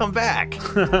 Rowan, come back.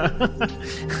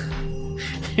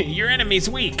 Your enemy's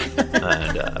weak.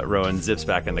 And Rowan zips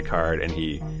back in the card, and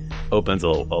he opens a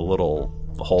little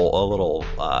hole, a little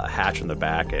hatch in the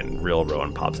back, and real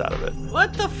Rowan pops out of it.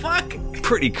 What the fuck?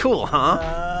 Pretty cool, huh?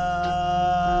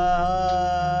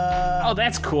 Oh,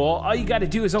 that's cool. All you got to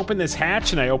do is open this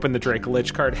hatch, and I open the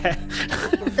Dracolich card.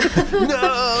 No!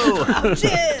 Oh,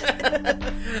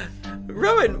 shit!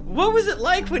 Rowan, what was it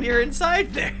like when you're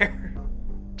inside there?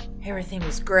 Everything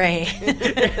was gray.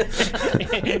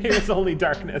 It was only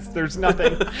darkness. There's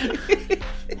nothing.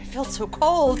 I felt so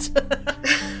cold.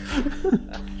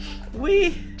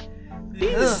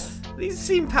 These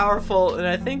seem powerful, and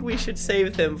I think we should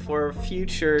save them for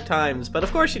future times. But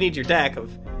of course you need your deck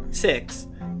of 6.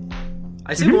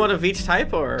 I assume one of each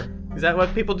type, or is that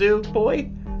what people do,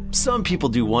 boy? Some people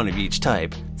do one of each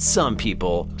type. Some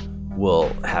people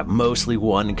will have mostly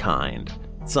one kind.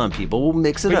 Some people will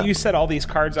mix it up. But you said all these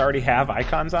cards already have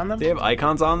icons on them? They have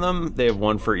icons on them. They have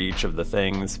one for each of the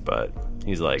things, but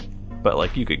he's like,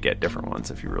 you could get different ones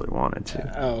if you really wanted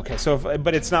to. Oh, okay. So,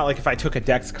 but it's not like if I took a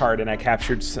Dex card and I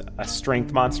captured a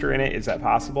strength monster in it, is that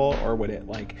possible? Or would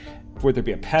there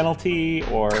be a penalty,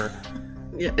 or...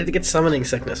 Yeah, it gets summoning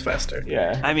sickness faster.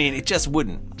 Yeah. I mean, it just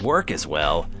wouldn't work as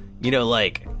well.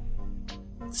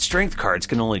 Strength cards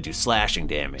can only do slashing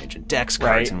damage, and Dex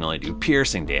cards can only do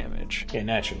piercing damage. Yeah,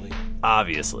 naturally.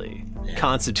 Obviously. Yeah.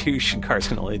 Constitution cards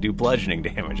can only do bludgeoning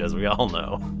damage, as we all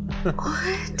know.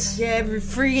 What? Yeah, every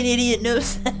freaking idiot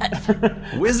knows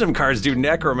that. Wisdom cards do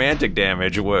necromantic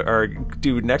damage, or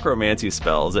do necromancy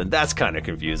spells, and that's kind of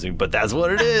confusing, but that's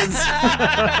what it is.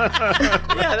 Yeah,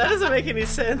 that doesn't make any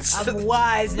sense. I'm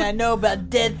wise and I know about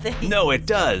dead things. No, it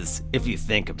does, if you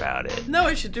think about it. No,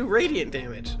 it should do radiant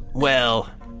damage. Well,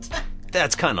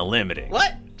 that's kind of limiting.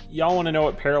 What? Y'all want to know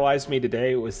what paralyzed me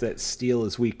today? Was that Steel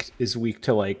is weak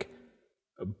to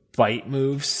bite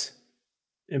moves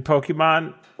in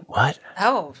Pokemon. What?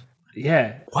 Oh.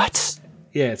 Yeah. What?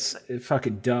 Yeah, it's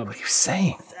fucking dumb. What are you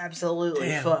saying? It's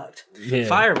absolutely fucked. Yeah.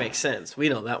 Fire makes sense. We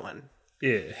know that one.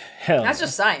 Yeah. Hell. That's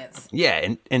just science.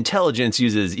 Yeah, intelligence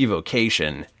uses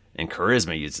evocation, and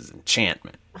charisma uses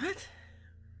enchantment. What?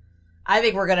 I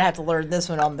think we're gonna have to learn this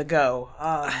one on the go.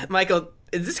 Michael,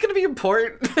 is this gonna be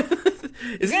important?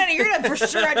 You're gonna for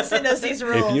sure have to send us these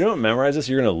rules. If you don't memorize this,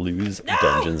 you're gonna lose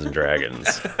Dungeons and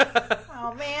Dragons.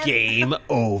 Oh man. Game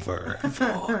over.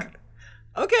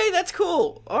 Okay, that's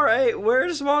cool. All right,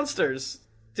 where's monsters?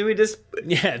 Do we just...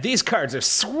 Yeah, these cards are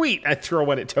sweet. I throw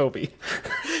one at Toby.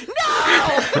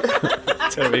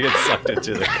 Toby gets sucked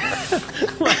into the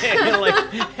like,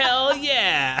 hell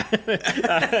yeah.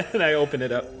 And I open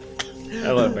it up.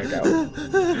 I let it back out.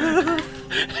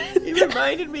 He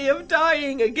reminded me of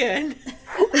dying again.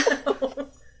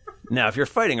 Now, if you're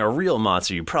fighting a real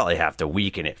monster, you probably have to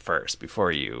weaken it first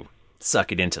before you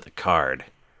suck it into the card.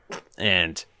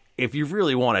 And if you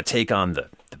really want to take on the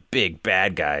big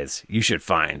bad guys, you should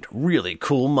find really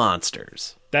cool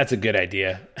monsters. That's a good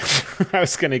idea. I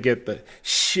was going to get the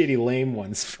shitty lame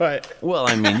ones, but... Well,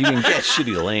 I mean, you can get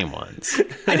shitty lame ones.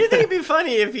 I did think it'd be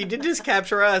funny if he did just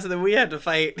capture us and then we had to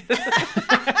fight.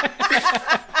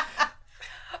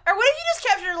 Or what if you just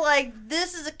capture like,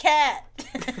 this is a cat?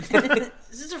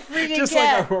 This is a freaking just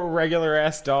cat. like a regular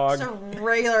ass dog. Just a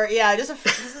regular, yeah, this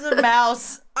is a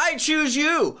mouse. I choose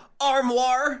you,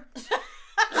 Armoire.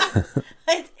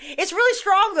 It's really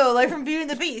strong though, like from Beauty and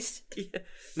the Beast. Yeah.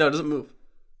 No, it doesn't move.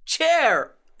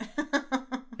 Chair.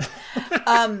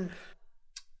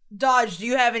 Dodge, do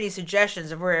you have any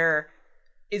suggestions of where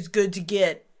it's good to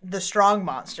get the strong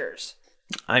monsters?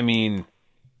 I mean,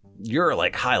 you're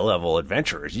like high-level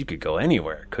adventurers. You could go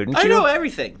anywhere, couldn't you? I know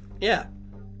everything. Yeah.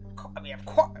 I mean, of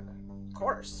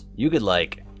course. You could,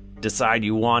 like, decide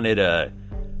you wanted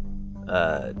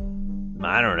I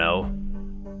don't know,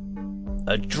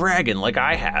 a dragon like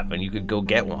I have, and you could go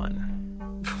get one.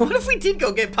 What if we did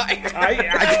go get Pyre? I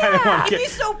kind of want He'd to be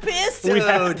so pissed.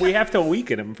 We have to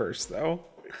weaken him first, though.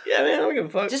 Yeah, man, I don't give a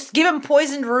fuck. Just give him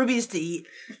poisoned rubies to eat.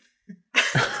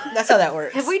 That's how that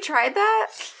works. Have we tried that?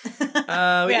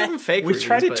 We give him fake We've rubies,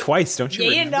 tried it but- twice, don't you Yeah,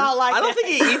 you remember? not like I don't that.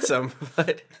 think he eats them,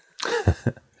 but...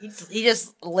 He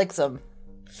just licks them.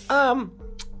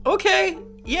 Okay.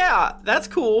 Yeah, that's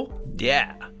cool.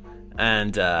 Yeah.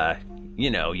 And,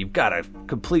 you've got to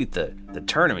complete the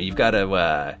tournament. You've got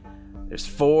to, there's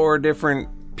 4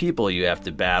 different people you have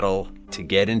to battle to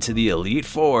get into the Elite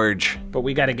Forge. But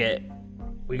we got to get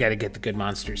the good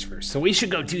monsters first. So we should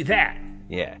go do that.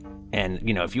 Yeah. And,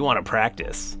 if you want to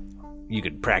practice, you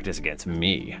could practice against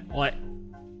me. What?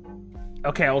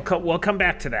 Okay, we'll come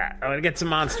back to that. I want to get some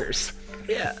monsters.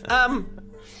 Yeah.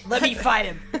 Let me fight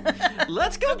him.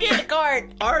 Let's go get the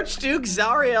card. Archduke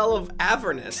Zariel of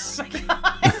Avernus.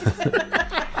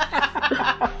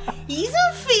 He's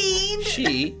a fiend.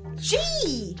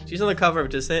 She's on the cover of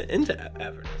Descent into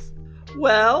Avernus.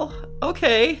 Well,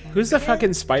 okay. Who's the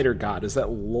fucking spider god? Is that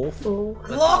Lolth?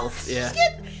 Lolth. Yeah.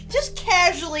 Just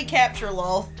casually capture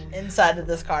Lolth inside of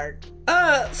this card.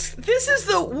 This is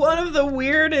one of the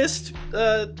weirdest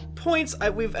points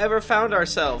we've ever found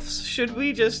ourselves. Should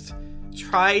we just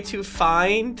try to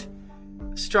find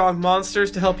strong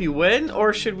monsters to help you win,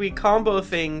 or should we combo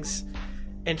things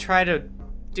and try to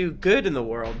do good in the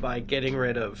world by getting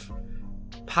rid of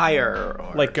Pyre?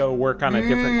 Or... Like go work on a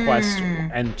different quest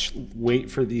and wait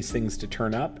for these things to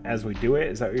turn up as we do it?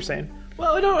 Is that what you're saying?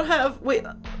 Well,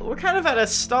 we're kind of at a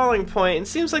stalling point. It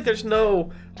seems like there's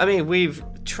no... I mean, we've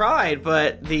tried,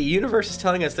 but the universe is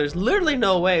telling us there's literally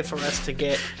no way for us to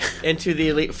get into the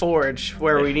Elite Forge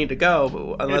where we need to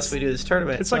go unless we do this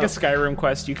tournament. It's like a Skyrim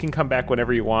quest. You can come back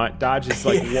whenever you want. Dodge is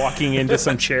like walking into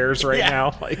some chairs right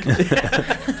now. Like,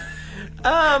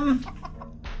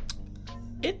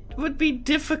 it would be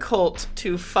difficult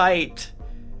to fight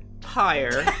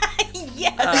Pyre.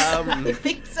 Yes, I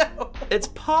think so. It's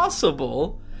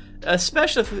possible,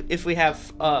 especially if we have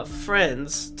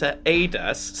friends to aid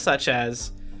us, such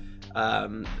as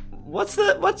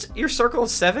what's your Circle of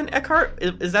 7, Eckhart?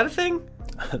 Is that a thing?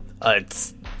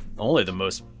 It's only the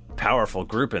most powerful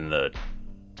group in the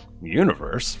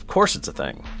universe. Of course it's a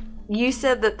thing. You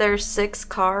said that there's 6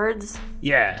 cards?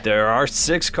 Yeah. There are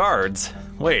 6 cards.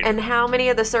 Wait. And how many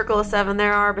of the Circle of 7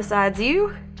 there are besides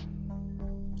you?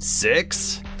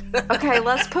 6? Okay,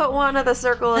 let's put one of the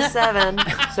Circle of 7,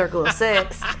 Circle of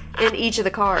 6, in each of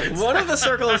the cards. One of the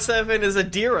Circle of 7 is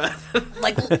Adira.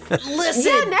 Listen.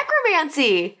 Yeah,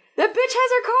 necromancy! That bitch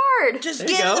has her card! Just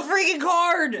get the freaking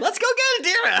card. Let's go get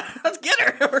Adira. Let's get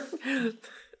her.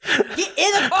 Get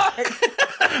in the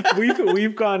card.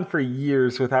 we've gone for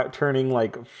years without turning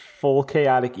like full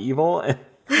chaotic evil.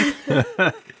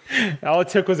 All it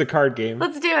took was a card game.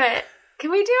 Let's do it. Can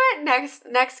we do it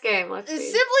next game? Let's It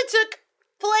see. simply took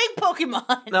playing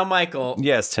Pokemon. Now, Michael.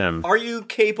 Yes, Tim. Are you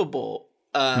capable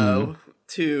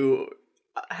to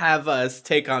have us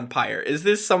take on Pyre? Is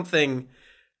this something?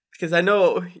 Because I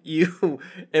know you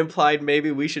implied maybe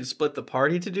we should split the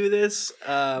party to do this.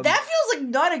 That feels like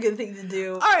not a good thing to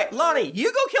do. All right, Lonnie,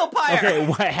 you go kill Pyre.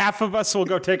 Okay, half of us will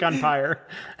go take on Pyre.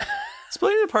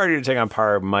 Splitting the party to take on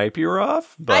Pyre might be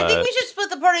rough, but I think we should split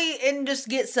the party and just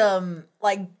get some,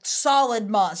 like, solid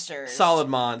monsters. Solid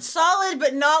mons. Solid,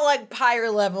 but not, like, Pyre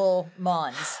level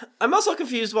mons. I'm also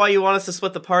confused why you want us to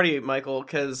split the party, Michael,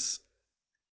 because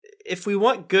if we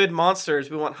want good monsters,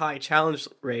 we want high challenge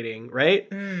rating, right?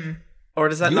 Or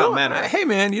does that not matter? Hey,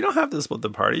 man, you don't have to split the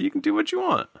party. You can do what you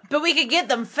want. But we could get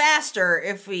them faster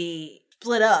if we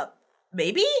split up.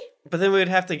 Maybe? But then we would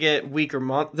have to get weaker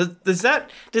monsters.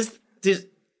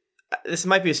 This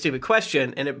might be a stupid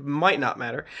question, and it might not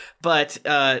matter, but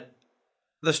the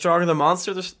stronger the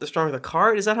monster, the stronger the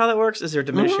card? Is that how that works? Is there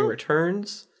diminishing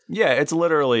returns? Yeah, it's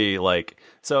literally like...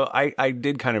 So I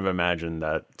did kind of imagine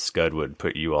that Scud would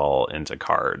put you all into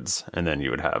cards, and then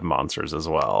you would have monsters as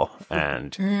well,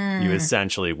 and you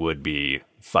essentially would be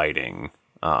fighting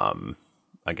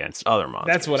against other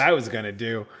monsters. That's what I was going to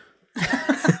do.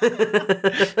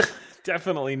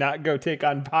 Definitely not go take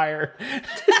on Pyre.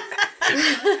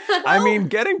 I mean,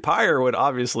 getting Pyre would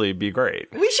obviously be great.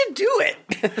 We should do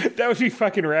it. That would be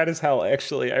fucking rad as hell,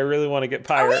 actually. I really want to get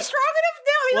Pyre. Are we strong enough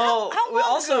now? Well, how long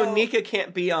also, ago? Nika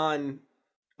can't be on...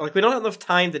 Like, we don't have enough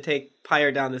time to take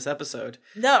Pyre down this episode.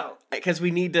 No. Because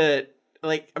we need to...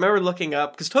 Like, I remember looking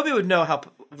up... Because Toby would know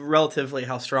relatively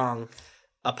how strong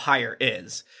a Pyre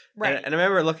is. Right. And I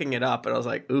remember looking it up, and I was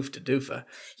like, oof to doofa.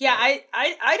 Yeah,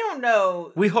 I don't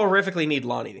know. We horrifically need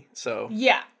Lonnie, so...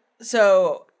 Yeah.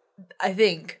 So, I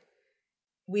think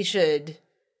we should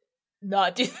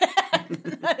not do that.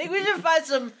 I think we should find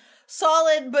some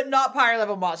solid but not Pyre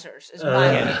level monsters, is my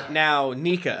opinion. Now,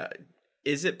 Nika,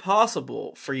 is it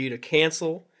possible for you to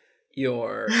cancel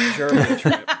your Germany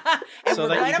trip And we're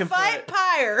going to fight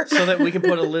Pyre. so that we can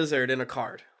put a lizard in a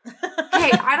card?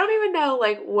 Hey, I don't even know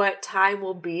like what time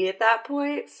will be at that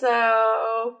point,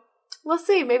 so we'll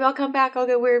see. Maybe I'll come back. I'll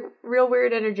get real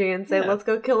weird energy and say, "Let's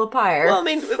go kill a Pyre." Well, I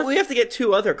mean, we have to get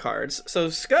 2 other cards. So,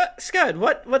 Scud,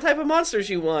 what type of monsters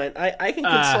you want? I can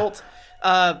consult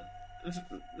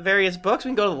various books. We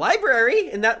can go to the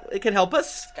library, and that it can help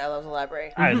us. Guy loves the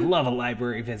library. I'd love a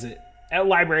library visit. A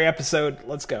library episode.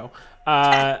 Let's go.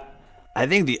 I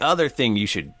think the other thing you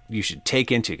should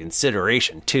take into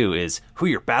consideration too is who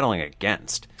you're battling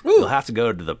against. You'll have to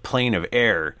go to the plane of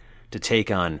air to take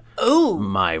on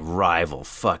my rival,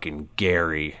 fucking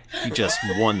Gary. He just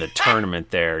won the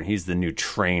tournament there, and he's the new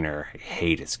trainer. I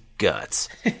hate his guts.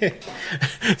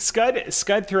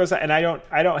 Scud throws out, and I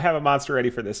don't have a monster ready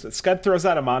for this, but Scud throws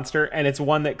out a monster, and it's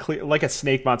one that like a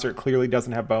snake monster. It clearly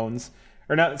doesn't have bones.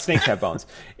 Or not, snakes have bones.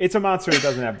 It's a monster that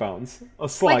doesn't have bones. A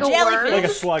slug. Like a worm? Like a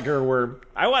slug or a worm.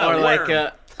 I want a Or worm. like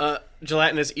a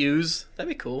gelatinous ooze. That'd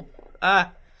be cool.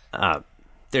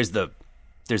 There's the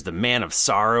Man of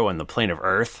Sorrow and the Plane of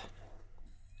Earth.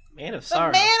 Man of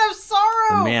Sorrow. The Man of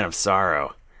Sorrow. The Man of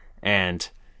Sorrow. And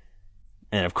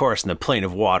of course, in the Plane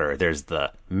of Water, there's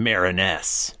the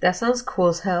Mariness. That sounds cool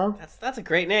as hell. That's a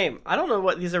great name. I don't know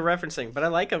what these are referencing, but I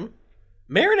like them.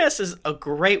 Mariness is a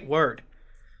great word.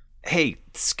 Hey,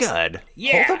 Scud,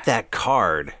 hold up that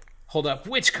card. Hold up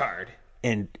which card?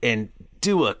 And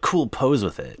do a cool pose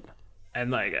with it.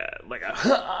 And like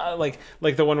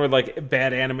the one where like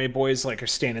bad anime boys like are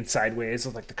standing sideways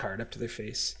with like the card up to their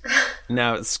face.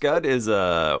 Now, Scud is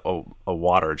a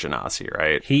water genasi,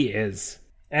 right? He is.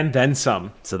 And then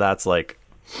some. So that's like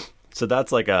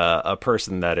a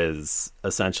person that is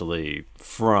essentially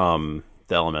from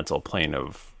the elemental plane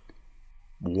of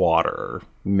water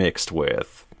mixed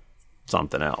with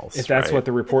something else. If that's right? what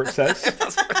the report says.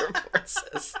 That's what the report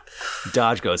says.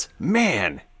 Dodge goes,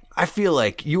 man, I feel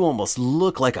like you almost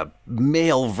look like a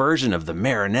male version of the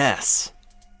Mariness.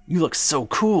 You look so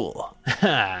cool.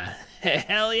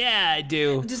 Hell yeah, I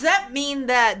do. Does that mean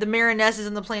that the Mariness is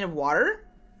in the plane of water?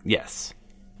 Yes.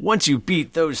 Once you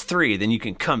beat those 3, then you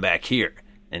can come back here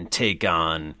and take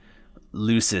on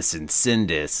Lucis and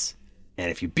Sindis.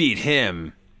 And if you beat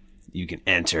him, you can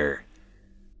enter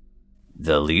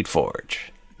the Elite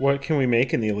Forge. What can we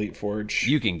make in the Elite Forge?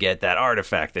 You can get that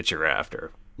artifact that you're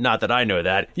after. Not that I know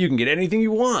that. You can get anything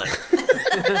you want. Did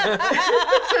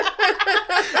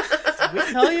we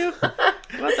tell you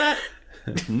about that?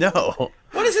 No.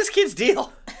 What is this kid's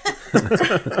deal?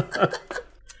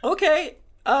 Okay.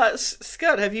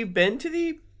 Scud, have you been to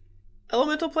the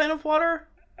elemental plane of water?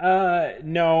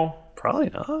 No. Probably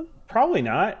not. Probably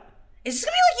not. Is this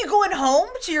gonna be like you going home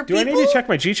to your Do people? I need to check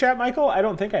my G-Chat, Michael? I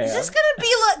don't think I have. Is this gonna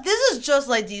be like, this is just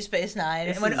like Deep Space Nine,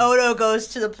 and when Odo goes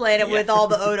to the planet with all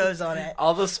the Odos on it.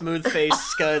 All the smooth-faced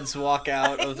Scuds walk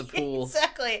out of the pool.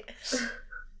 Exactly.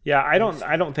 Yeah, I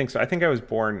don't think so. I think I was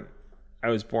born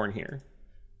here.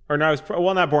 Or no,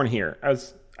 not born here. I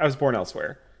was born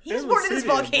elsewhere. He was born in this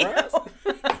volcano.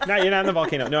 You're not in the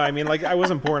volcano. No, I mean, like, I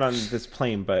wasn't born on this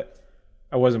plane, but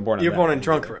I wasn't born on You're that born in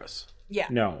plane. Drunkaros. Yeah.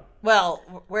 No. Well,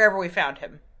 wherever we found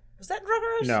him. Was that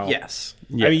Drunkaros? No. Yes.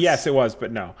 I mean, yes, it was,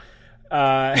 but no.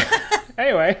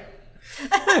 Anyway.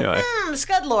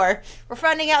 Scud lore. We're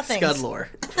finding out things. Scud lore.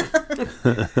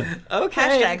 Okay.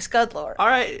 Hashtag Scud lore. All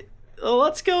right. Well,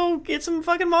 let's go get some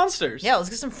fucking monsters. Yeah, let's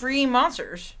get some free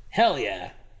monsters. Hell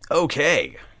yeah.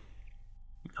 Okay.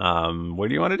 What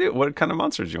do you want to do? What kind of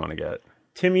monsters do you want to get?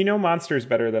 Tim, you know monsters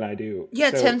better than I do. Yeah,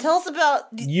 So Tim, tell us about...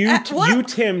 You,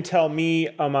 Tim, tell me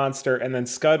a monster, and then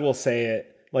Scud will say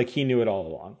it like he knew it all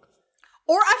along.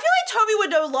 Or I feel like Toby would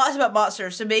know lots about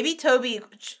monsters, so maybe Toby...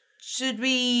 Should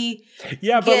we...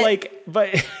 Yeah,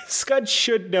 but Scud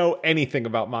should know anything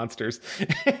about monsters.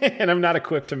 And I'm not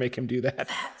equipped to make him do that.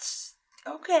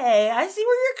 Okay, I see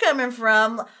where you're coming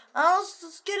from.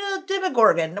 Let's get a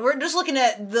Demogorgon. We're just looking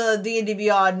at the D&D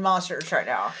Beyond monsters right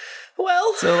now.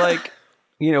 Well... So, like,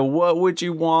 what would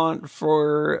you want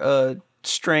for a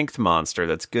strength monster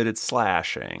that's good at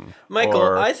slashing?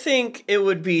 Michael, I think it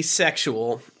would be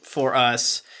sexual for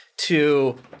us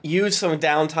to use some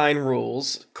downtime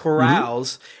rules,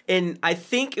 carouse, and I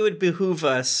think it would behoove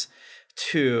us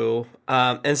to,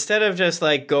 instead of just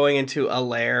like going into a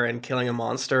lair and killing a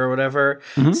monster or whatever,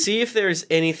 see if there's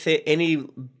any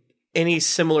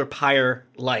similar pyre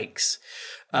likes.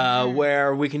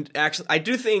 Where we can actually, I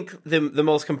do think the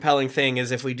most compelling thing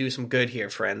is if we do some good here,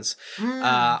 friends.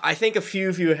 I think a few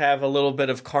of you have a little bit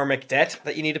of karmic debt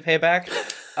that you need to pay back.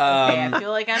 Okay, I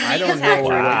feel like I'm I being don't know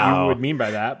attacked. what you would mean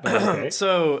by that, but okay.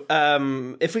 So,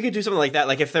 if we could do something like that,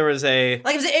 like if there was a...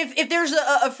 Like if there's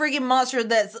a freaking monster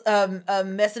that's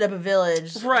messing up a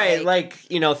village. Right, like,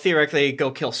 theoretically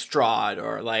go kill Strahd,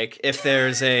 or like if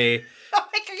there's a...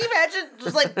 Can you imagine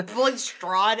just like pulling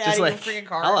Strahd out of your freaking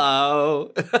car?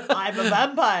 Hello. I'm a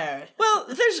vampire. Well,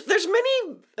 there's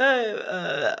many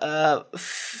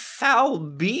foul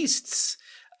beasts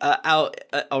out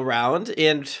around,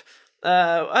 and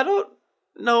I don't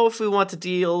know if we want to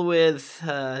deal with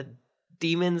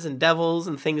demons and devils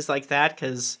and things like that,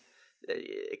 because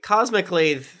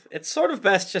cosmically it's sort of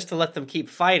best just to let them keep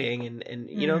fighting, and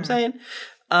you know what I'm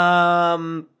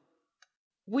saying?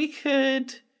 We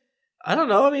could... I don't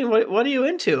know. I mean, what are you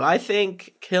into? I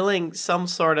think killing some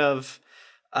sort of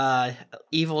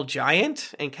evil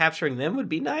giant and capturing them would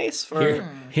be nice for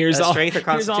Here's strength or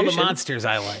here's all the constitution. monsters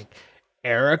I like.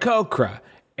 Aarakocra.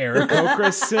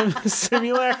 Aarakocra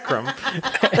simulacrum.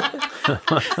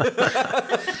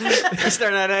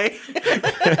 Start at A.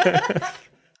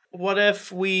 What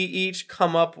if we each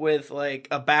come up with like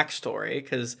a backstory?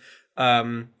 Because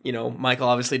Michael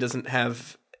obviously doesn't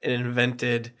have an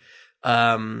invented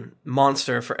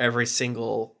monster for every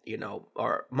single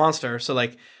or monster. So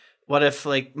like, what if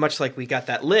like much like we got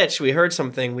that lich, we heard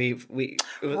something. Would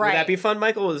that be fun,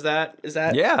 Michael? Is that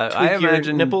Yeah, I tweak your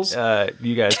imagine nipples?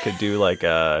 You guys could do like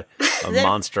a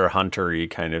monster hunter-y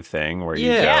kind of thing where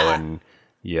you Yeah. go and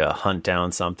you hunt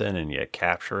down something and you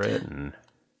capture it and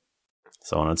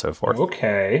so on and so forth.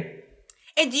 Okay.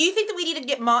 And do you think that we need to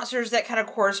get monsters that kind of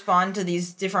correspond to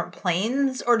these different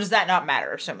planes, or does that not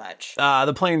matter so much?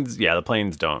 The planes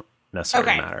don't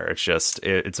necessarily Okay. matter. It's just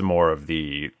it's more of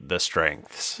the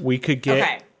strengths. We could get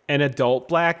Okay. an adult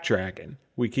black dragon.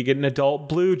 We could get an adult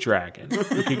blue dragon.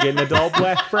 We could get an adult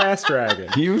black brass dragon.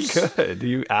 You could.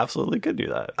 You absolutely could do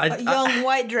that. A young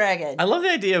white dragon. I love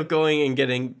the idea of going and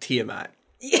getting Tiamat.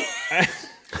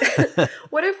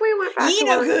 What if we went back to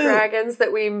Yino one of the Goo. dragons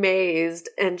that we mazed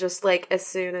and just like as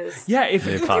soon as Yeah, if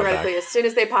They pop theoretically back. as soon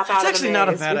as they pop out That's of the actually not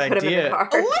a maze, bad we put them in idea. the car.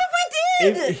 What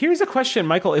if we did? here's a question,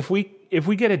 Michael. If we if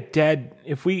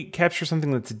we capture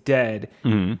something that's dead,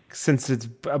 since it's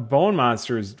a bone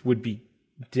monsters would be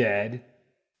dead,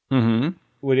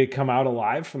 would it come out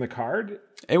alive from the card?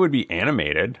 It would be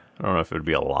animated. I don't know if it would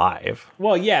be alive.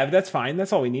 Well, yeah, that's fine.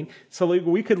 That's all we need. So like,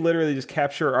 we could literally just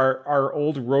capture our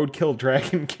old roadkill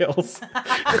dragon kills.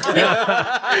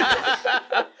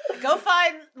 Go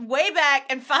find way back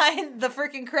and find the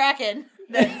freaking kraken.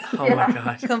 Oh my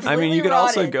god. I mean, you could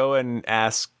also rotted. go and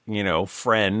ask,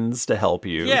 friends to help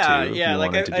you Yeah, too, if yeah, you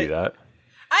like wanted to do that.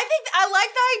 I think I like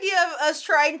the idea of us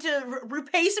trying to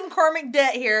repay some karmic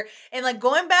debt here, and like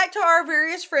going back to our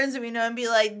various friends that we know and be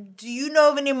like, "Do you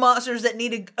know of any monsters that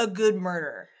need a good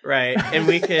murder?" Right, and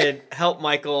we could help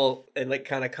Michael and like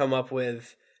kind of come up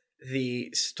with the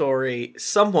story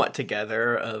somewhat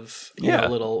together of a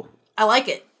little. I like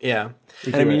it. Yeah.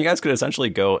 And I mean, you guys could essentially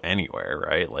go anywhere,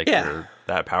 right? Like, Yeah. you're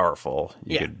that powerful.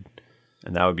 You could,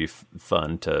 and that would be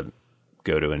fun to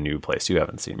go to a new place you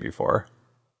haven't seen before.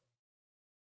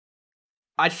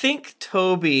 I think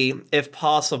Toby, if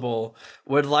possible,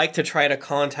 would like to try to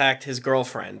contact his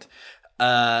girlfriend,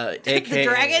 aka The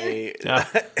dragon.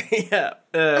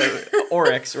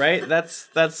 Oryx. Right? That's.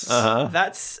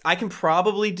 I can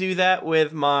probably do that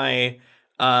with my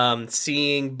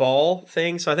seeing ball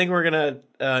thing. So I think we're gonna.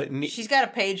 She's got a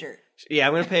pager. Yeah,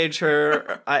 I'm gonna page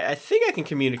her. I think I can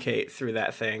communicate through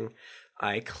that thing.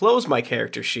 I close my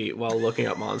character sheet while looking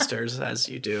up monsters, as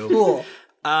you do. Cool.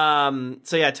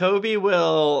 So yeah, Toby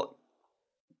will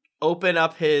open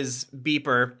up his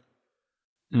beeper.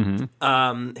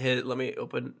 Let me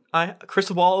open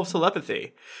crystal ball of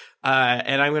telepathy,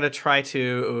 and I'm gonna try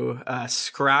to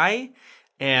scry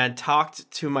and talk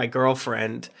to my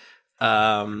girlfriend,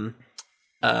 Oryx.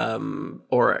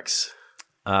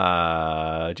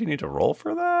 Do you need to roll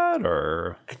for that,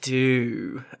 or I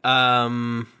do?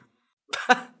 That's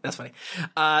funny.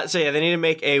 So yeah, they need to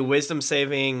make a wisdom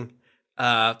saving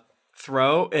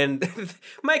throw. And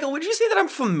Michael, would you say that I'm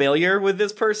familiar with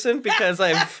this person because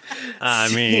I've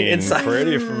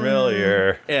pretty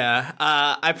familiar. Yeah.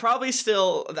 I probably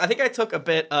still. I think I took a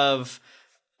bit of.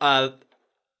 I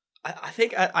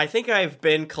think I've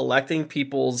been collecting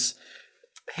people's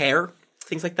hair,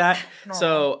 things like that. No.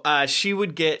 So she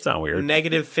would get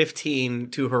negative 15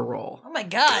 to her roll. Oh my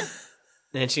god.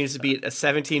 And she needs to beat a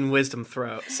 17 wisdom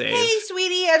throw save. Hey,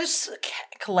 sweetie, I just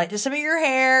collected some of your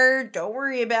hair. Don't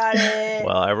worry about it.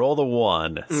 Well, I rolled a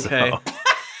 1. Okay. So.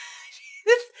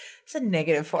 It's a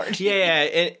negative 14.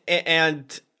 Yeah,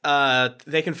 and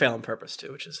they can fail on purpose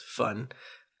too, which is fun.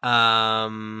 It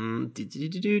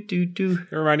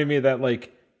reminded me of that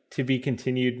like to be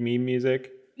continued meme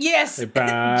music. Yes. Like,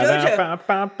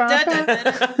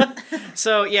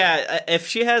 So yeah, if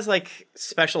she has like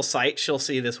special sight, she'll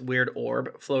see this weird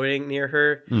orb floating near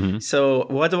her. So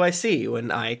what do I see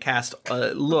when I cast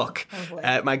a look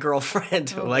at my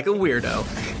girlfriend like a weirdo?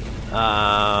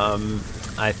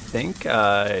 I think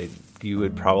you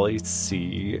would probably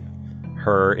see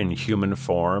her in human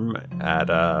form at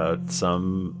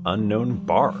some unknown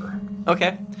bar.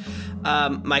 Okay,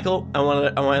 Michael, I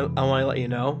want to let you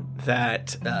know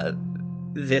that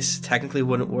this technically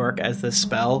wouldn't work, as the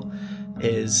spell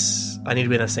is. I need to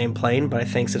be in the same plane, but I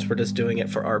think since we're just doing it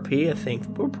for RP, I think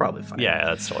we're probably fine. Yeah,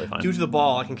 that's totally fine. Due to the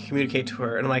ball, I can communicate to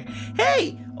her, and I'm like,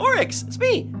 "Hey, Oryx, it's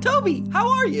me, Toby. How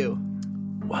are you?"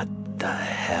 What the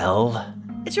hell?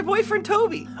 It's your boyfriend,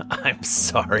 Toby. I'm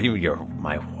sorry, you're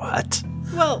my what?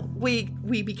 Well, we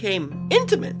became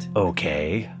intimate.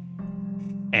 Okay.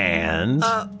 And?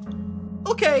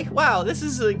 Okay, wow, this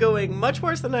is going much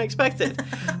worse than I expected.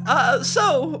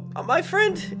 So, my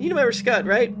friend, you remember Scud,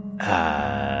 right?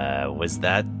 Was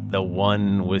that the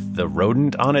one with the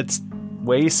rodent on its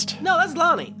waist? No, that's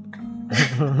Lonnie.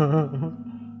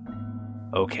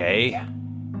 Okay.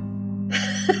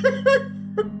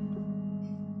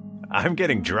 I'm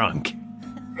getting drunk.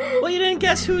 Well, you didn't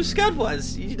guess who Scud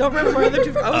was. You don't remember my other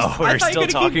two. We're still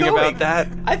talking about that?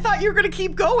 I thought you were going to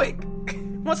keep going.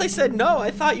 Once I said no, I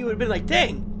thought you would have been like,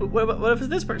 dang, what if it's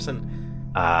this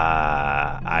person?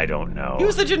 I don't know. He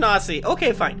was the Genasi.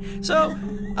 Okay, fine. So,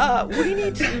 we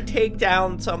need to take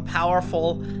down some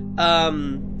powerful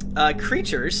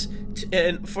creatures.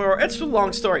 It's a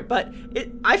long story, but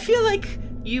I feel like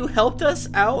you helped us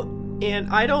out, and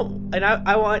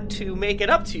I want to make it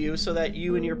up to you so that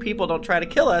you and your people don't try to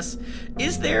kill us.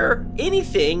 Is there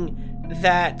anything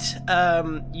that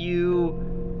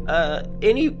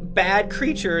any bad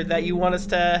creature that you want us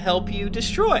to help you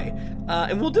destroy?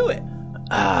 And we'll do it.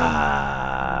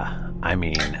 I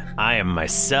mean, I am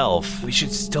myself. We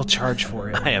should still charge for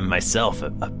it. I am myself a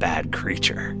bad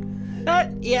creature.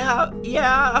 Yeah,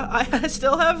 I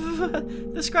still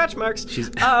have the scratch marks. She's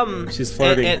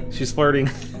flirting. She's flirting.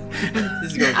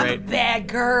 This is going great. I'm a bad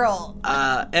girl.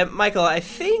 And Michael, I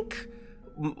think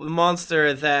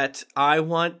monster that I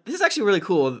want. This is actually really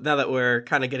cool now that we're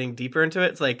kind of getting deeper into it.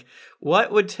 It's like, what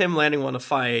would Tim Lanning want to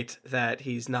fight that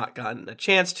he's not gotten a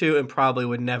chance to and probably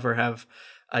would never have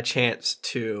a chance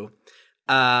to?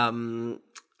 I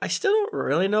still don't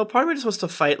really know. Part of me just wants to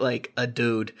fight like a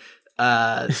dude.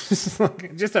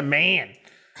 Just a man.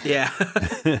 Yeah.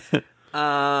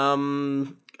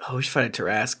 We should fight a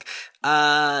Tarask.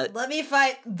 Let me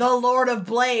fight the Lord of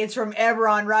Blades from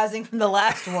Eberron Rising from the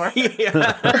Last War.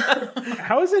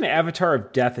 How is an Avatar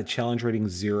of Death a challenge rating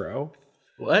 0?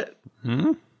 What?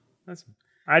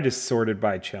 I just sorted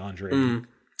by challenge rating.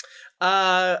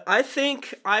 I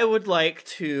think I would like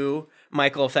to,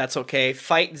 Michael, if that's okay,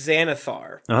 fight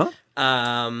Xanathar.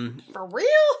 For real?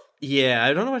 Yeah,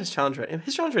 I don't know what his challenge rate.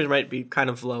 His challenge rate might be kind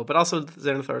of low, but also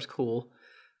Xanathar is cool.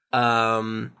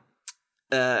 It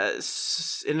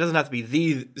doesn't have to be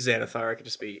the Xanathar. It could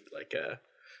just be like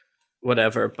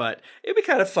whatever. But it'd be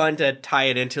kind of fun to tie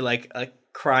it into like a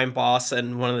crime boss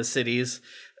in one of the cities.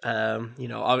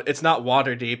 It's not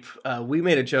Waterdeep. We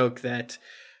made a joke that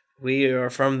we are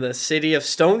from the city of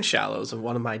Stone Shallows in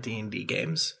one of my D&D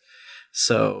games.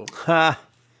 So,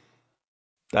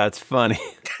 that's funny.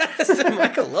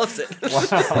 Michael loves it.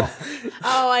 Wow.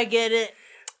 Oh, I get it.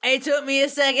 It took me a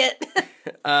second.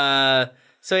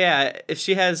 So yeah, if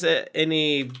she has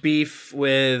any beef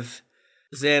with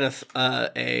Xanath,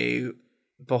 a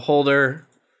beholder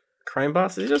crime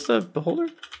boss, is he just a beholder?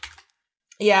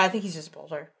 Yeah, I think he's just a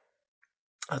beholder.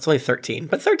 It's only 13,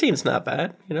 but 13 is not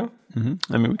bad, you know?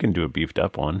 Mm-hmm. I mean, we can do a beefed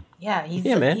up one. Yeah,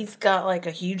 man. He's got like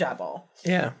a huge eyeball.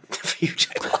 Yeah, huge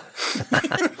eyeball.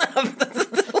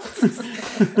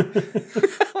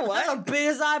 What? That's the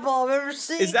biggest eyeball I've ever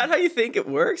seen. Is that how you think it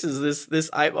works? Is this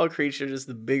eyeball creature just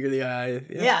the bigger the eye?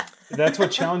 Yeah. That's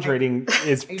what challenge rating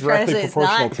is Are you trying to directly say it's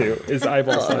proportional not? to, is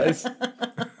eyeball size.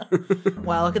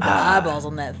 Wow, look at the eyeballs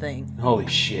on that thing. Holy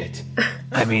shit.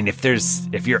 I mean, if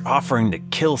you're offering to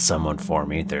kill someone for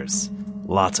me, there's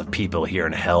lots of people here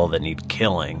in hell that need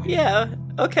killing. Yeah,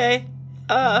 okay.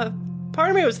 Part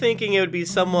of me was thinking it would be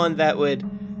someone that would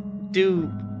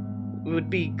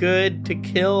be good to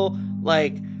kill,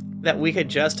 like, that we could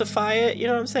justify it, you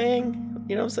know what I'm saying?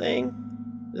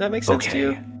 Does that make sense to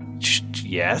you?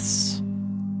 Yes.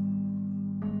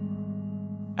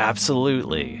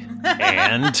 Absolutely.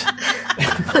 And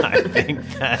I think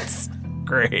that's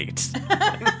great.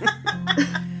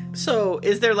 So,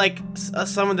 is there, like,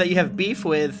 someone that you have beef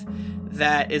with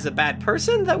that is a bad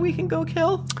person that we can go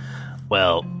kill?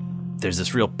 Well, there's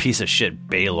this real piece of shit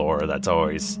Baylor that's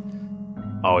always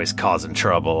causing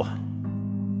trouble.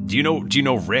 Do you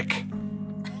know Rick?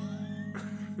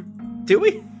 Do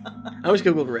we? I always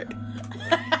Googled Rick.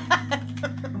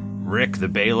 Rick the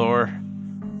Baylor?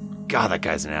 God, that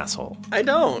guy's an asshole. I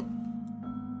don't.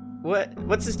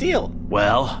 What's his deal?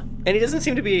 Well... And he doesn't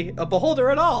seem to be a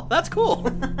beholder at all. That's cool.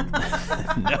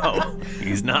 No,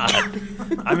 he's not.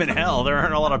 I'm in hell. There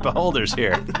aren't a lot of beholders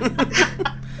here.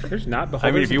 There's not beholders.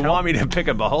 I mean, if you in hell? want me to pick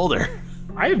a beholder...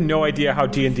 I have no idea how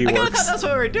D&D I works. thought that's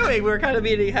what we were doing. We were kind of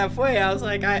meeting halfway. I was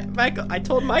like, I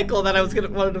told Michael that I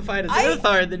wanted to fight a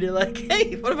Xanathar, and then you're like,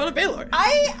 hey, what about a Baylor?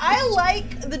 I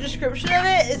like the description of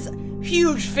it. It's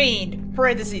huge fiend,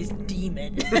 parentheses,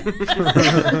 demon.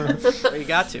 Well, you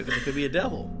got to, because it could be a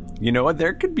devil. You know what?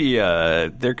 There could be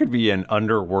an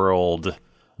underworld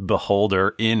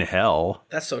beholder in hell.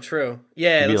 That's so true.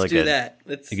 Yeah, let's do that.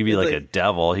 He could be like a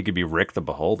devil. He could be Rick the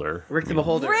Beholder. Rick the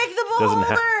Beholder. Rick the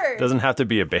Beholder! Doesn't have to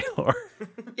be a Baylor.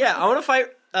 Yeah, I want to fight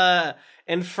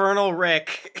Infernal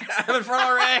Rick. I'm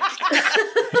Infernal Rick.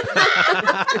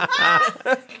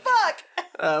 Fuck.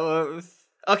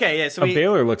 Okay, yeah, so a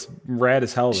Baylor looks rad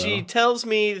as hell, though. She tells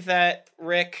me that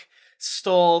Rick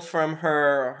stole from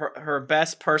her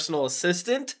best personal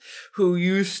assistant, who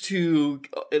used to,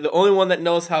 the only one that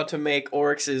knows how to make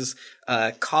Oryx's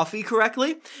coffee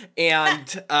correctly,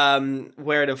 and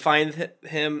where to find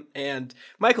him. And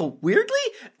Michael, weirdly,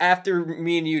 after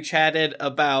me and you chatted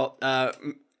about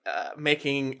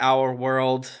making our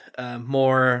world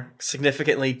more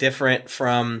significantly different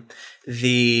from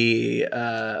the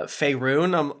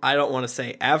Faerun. I don't want to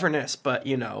say Avernus, but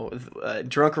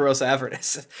Drunkeros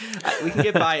Avernus. We can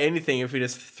get by anything if we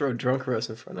just throw Drunkeros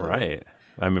in front of it. Right.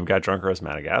 I mean, we've got Drunkeros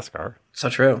Madagascar. So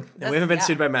true. And we haven't been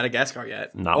sued by Madagascar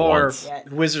yet. Not or once.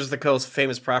 Wizards of the Coast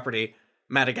famous property,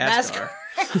 Madagascar.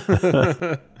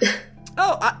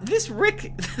 This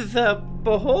Rick the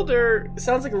Beholder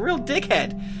sounds like a real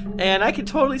dickhead, and I can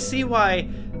totally see why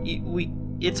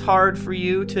it's hard for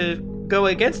you to go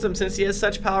against him since he has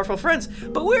such powerful friends.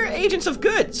 But we're agents of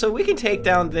good, so we can take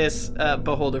down this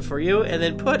Beholder for you and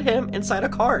then put him inside a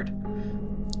card.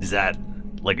 Is that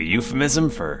like a euphemism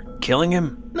for killing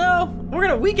him? No, we're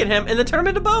gonna weaken him and then turn him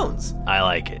into bones. I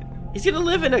like it. He's gonna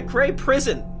live in a gray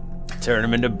prison. Turn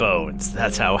him into bones.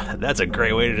 That's a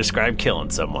great way to describe killing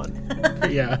someone.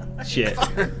 Yeah, shit.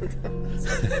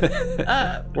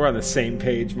 We're on the same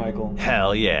page, Michael.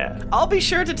 Hell yeah. I'll be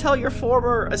sure to tell your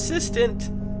former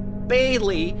assistant,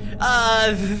 Bailey,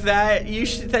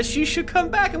 that she should come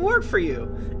back and work for you.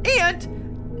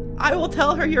 And I will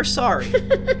tell her you're sorry.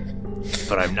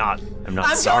 But I'm not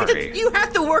sorry. You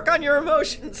have to work on your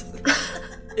emotions.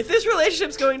 If this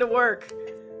relationship's going to work.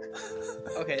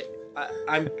 Okay,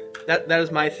 that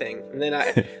is my thing. And then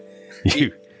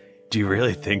Do you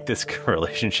really think this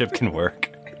relationship can work?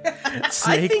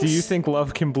 Snake, do you think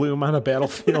love can bloom on a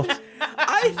battlefield?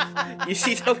 You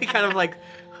see Toby kind of like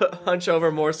hunch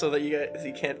over more so that you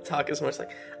can't talk as much.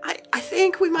 Like, I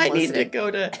think we might need to go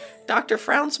to Dr.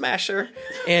 Frown Smasher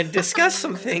and discuss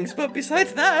some things, but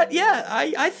besides that, yeah,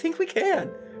 I think we can.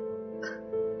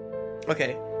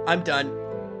 Okay, I'm done.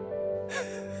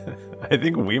 I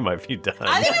think we might be done.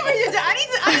 I think we might be done. I need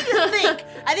to think.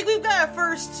 I think we've got a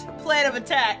first plan of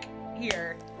attack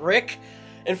here. Rick?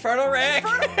 Infernal Rick?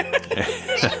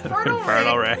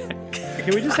 Infernal Rick.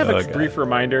 Can we just have a brief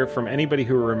reminder from anybody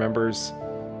who remembers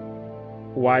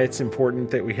why it's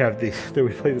important that we have that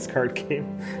we play this card game?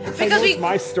 Because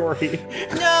my story.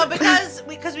 No, because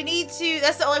we need to.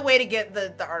 That's the only way to get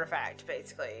the artifact,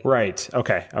 basically. Right.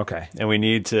 Okay. And we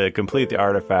need to complete the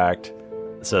artifact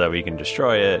so that we can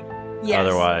destroy it. Yes.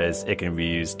 Otherwise, it can be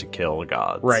used to kill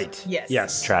gods. Right.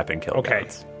 Yes. Trap and kill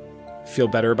gods. Feel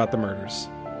better about the murders.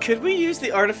 Could we use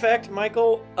the artifact,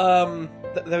 Michael,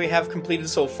 that we have completed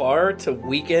so far to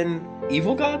weaken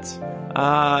evil gods?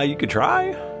 You could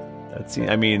try.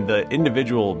 The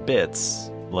individual bits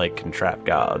can trap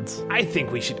gods. I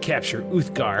think we should capture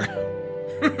Uthgar.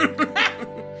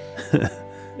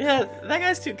 Yeah, that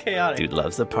guy's too chaotic. Dude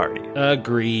loves the party.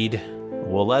 Agreed.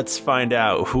 Well, let's find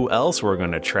out who else we're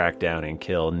going to track down and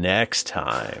kill next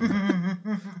time.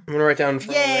 I'm going to write down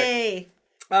for Yay!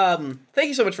 Thank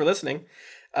you so much for listening.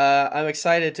 I'm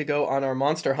excited to go on our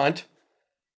monster hunt.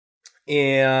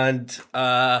 And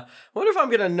I wonder if I'm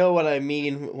going to know what I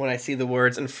mean when I see the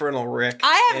words Infernal Rick.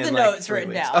 I have the notes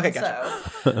written down. Okay, gotcha.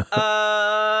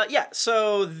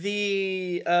 So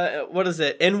the, what is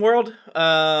it? In-World?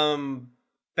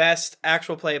 Best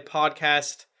Actual Play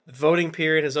Podcast voting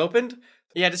period has opened.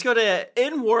 Yeah, just go to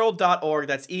inworld.org.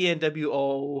 That's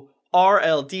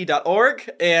ENWORLD.org.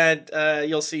 And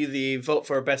you'll see the vote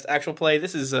for Best Actual Play.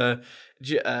 This is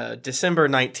December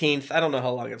 19th. I don't know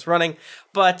how long it's running,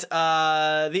 but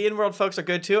the In-World folks are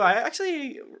good too.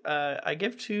 I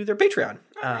give to their Patreon.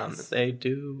 Nice. They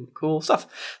do cool stuff.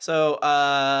 So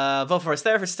vote for us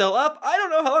there if it's still up. I don't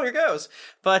know how long it goes,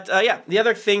 but the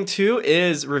other thing too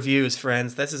is reviews,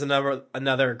 friends. This is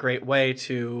another great way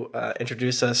to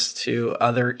introduce us to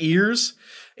other ears.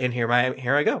 And here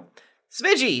I go.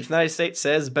 Smidgy from the United States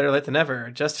says, better late than never.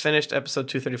 Just finished episode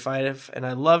 235, and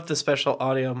I loved the special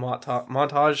audio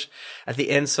montage at the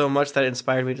end so much that it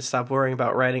inspired me to stop worrying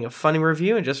about writing a funny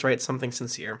review and just write something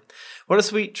sincere. What a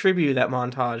sweet tribute that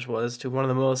montage was to one of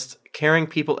the most caring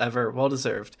people ever. Well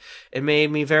deserved. It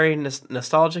made me very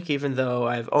nostalgic, even though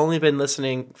I've only been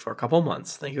listening for a couple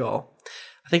months. Thank you all.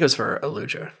 I think it was for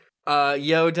Aluja.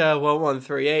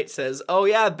 Yoda1138 says, oh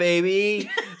yeah, baby.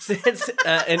 Since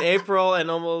in April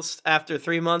and almost after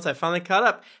 3 months, I finally caught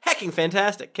up. Hecking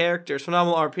fantastic characters,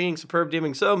 phenomenal RPing, superb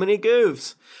DMing, so many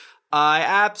goofs. I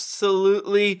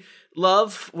absolutely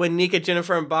love when Nika,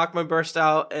 Jennifer, and Bachman burst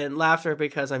out in laughter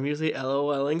because I'm usually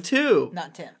LOLing too.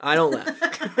 Not Tim. I don't laugh.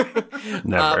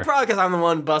 Never. Probably because I'm the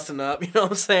one busting up, you know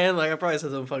what I'm saying? I probably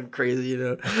said something fucking crazy,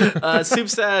 Super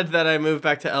sad that I moved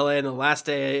back to LA on the last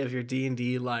day of your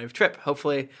D&D live trip.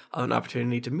 Hopefully I'll have an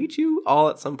opportunity to meet you all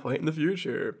at some point in the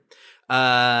future.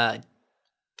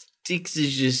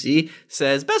 Dixie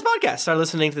says, best podcast. Started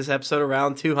listening to this episode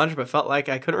around 200, but felt like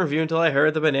I couldn't review until I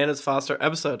heard the Bananas Foster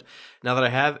episode. Now that I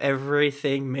have,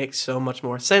 everything makes so much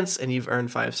more sense, and you've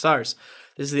earned 5 stars.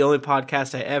 This is the only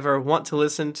podcast I ever want to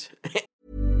listen to.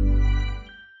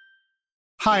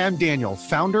 Hi, I'm Daniel,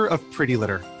 founder of Pretty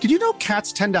Litter. Did you know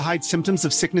cats tend to hide symptoms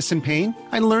of sickness and pain?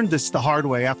 I learned this the hard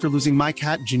way after losing my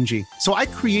cat, Gingy. So I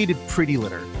created Pretty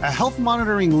Litter, a health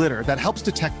monitoring litter that helps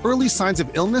detect early signs of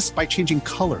illness by changing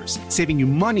colors, saving you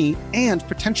money and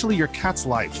potentially your cat's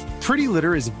life. Pretty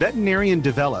Litter is veterinarian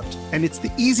developed, and it's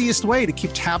the easiest way to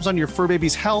keep tabs on your fur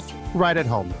baby's health right at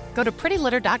home. Go to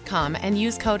prettylitter.com and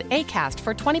use code ACAST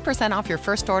for 20% off your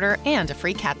first order and a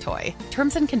free cat toy.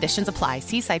 Terms and conditions apply.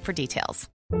 See site for details.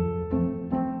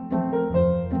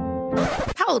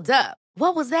 Hold up.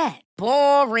 What was that?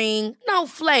 Boring. No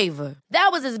flavor. That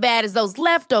was as bad as those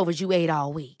leftovers you ate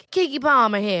all week. Keke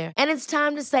Palmer here, and it's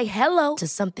time to say hello to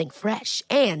something fresh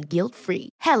and guilt-free.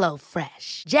 Hello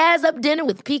Fresh. Jazz up dinner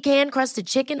with pecan-crusted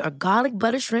chicken or garlic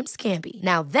butter shrimp scampi.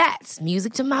 Now that's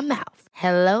music to my mouth.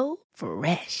 Hello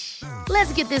Fresh.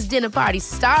 Let's get this dinner party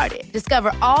started.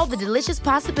 Discover all the delicious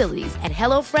possibilities at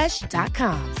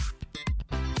HelloFresh.com.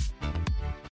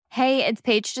 Hey, it's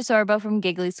Paige DeSorbo from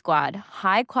Giggly Squad.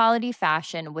 High quality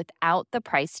fashion without the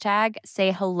price tag.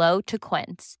 Say hello to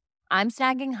Quince. I'm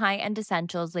snagging high-end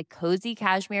essentials like cozy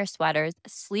cashmere sweaters,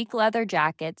 sleek leather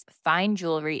jackets, fine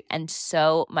jewelry, and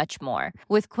so much more.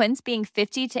 With Quince being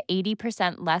 50 to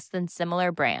 80% less than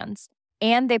similar brands.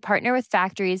 And they partner with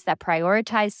factories that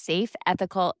prioritize safe,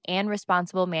 ethical, and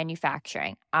responsible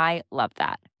manufacturing. I love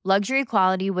that. Luxury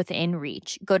quality within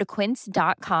reach. Go to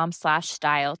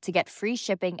quince.com/style to get free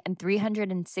shipping and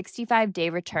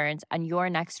 365-day returns on your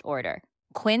next order.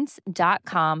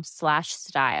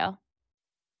 Quince.com/style.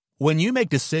 When you make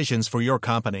decisions for your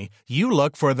company, you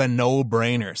look for the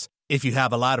no-brainers. If you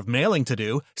have a lot of mailing to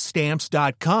do,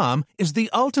 Stamps.com is the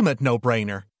ultimate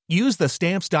no-brainer. Use the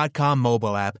Stamps.com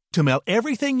mobile app to mail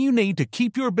everything you need to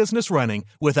keep your business running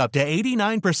with up to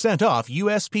 89% off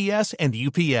USPS and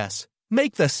UPS.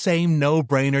 Make the same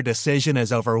no-brainer decision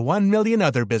as over 1 million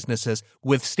other businesses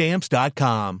with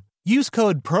Stamps.com. Use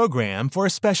code PROGRAM for a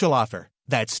special offer.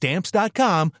 That's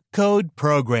Stamps.com, code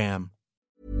PROGRAM.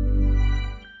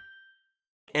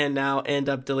 And now end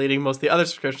up deleting most of the other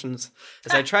subscriptions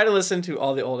as I try to listen to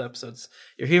all the old episodes.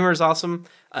 Your humor is awesome,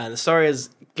 and the story is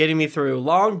getting me through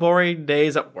long, boring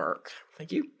days at work.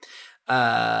 Thank you.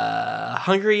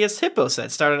 Hungriest Hippo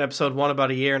said, started episode 1 about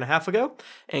a year and a half ago,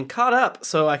 and caught up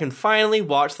so I can finally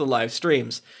watch the live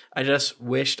streams. I just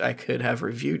wished I could have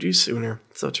reviewed you sooner.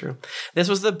 So true. This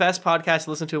was the best podcast to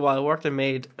listen to while I worked and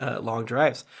made long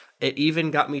drives. It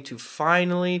even got me to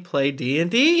finally play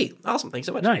D&D. Awesome. Thanks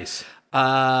so much. Nice.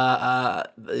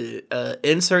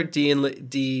 Insert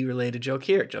D&D related joke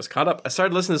here. Just caught up. I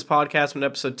started listening to this podcast when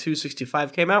episode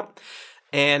 265 came out,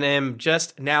 and am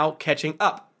just now catching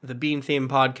up. The Bean Theme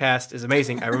podcast is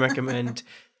amazing. I recommend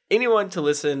anyone to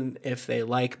listen if they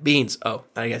like beans. Oh,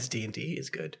 I guess D&D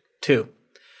is good too.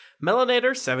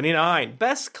 Melanator79,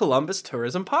 best Columbus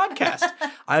tourism podcast.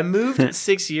 I moved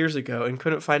 6 years ago and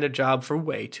couldn't find a job for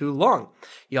way too long.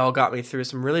 Y'all got me through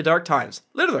some really dark times.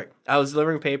 Literally, I was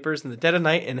delivering papers in the dead of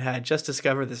night and had just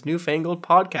discovered this newfangled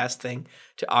podcast thing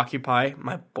to occupy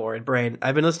my bored brain.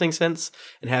 I've been listening since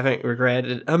and haven't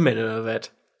regretted a minute of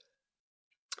it.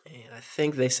 And I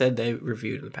think they said they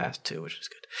reviewed in the past too, which is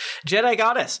good. Jedi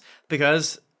Goddess,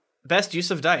 because best use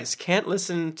of dice. Can't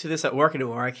listen to this at work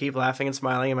anymore. I keep laughing and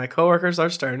smiling, and my coworkers are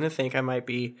starting to think I might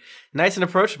be nice and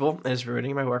approachable, and it's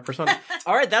ruining my work persona.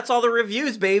 All right, that's all the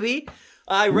reviews, baby.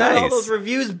 I read all those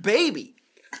reviews, baby.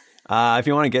 If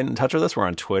you want to get in touch with us, we're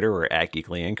on Twitter. We're at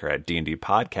Geekly Inc. or at D&D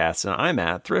Podcast, and I'm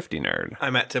at Thrifty Nerd.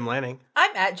 I'm at Tim Lanning.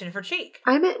 I'm at Jennifer Cheek.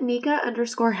 I'm at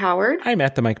Nika_Howard. I'm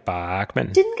at the Mike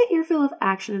Bachman. Didn't get your fill of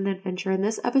action and adventure in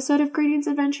this episode of Greetings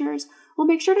Adventures? Well,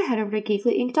 make sure to head over to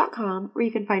geeklyinc.com, where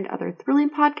you can find other thrilling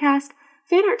podcasts,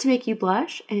 fan art to make you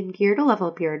blush, and gear to level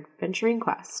up your adventuring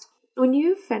quest. When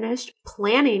you've finished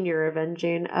planning your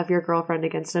avenging of your girlfriend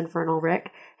against Infernal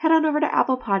Rick, head on over to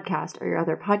Apple Podcast or your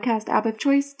other podcast app of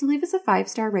choice to leave us a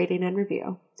 5-star rating and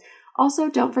review. Also,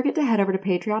 don't forget to head over to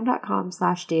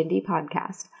patreon.com/D&D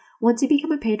podcast. Once you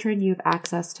become a patron, you have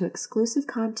access to exclusive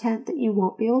content that you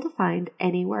won't be able to find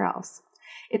anywhere else.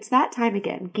 It's that time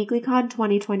again. GeeklyCon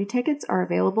 2020 tickets are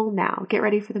available now. Get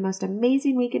ready for the most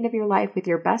amazing weekend of your life with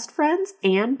your best friends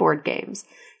and board games.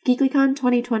 GeeklyCon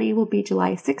 2020 will be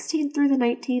July 16th through the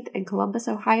 19th in Columbus,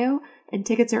 Ohio, and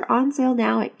tickets are on sale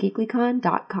now at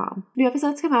geeklycon.com. New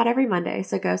episodes come out every Monday,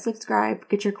 so go subscribe,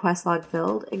 get your quest log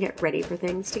filled, and get ready for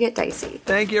things to get dicey.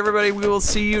 Thank you, everybody. We will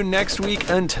see you next week.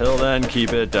 Until then,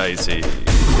 keep it dicey.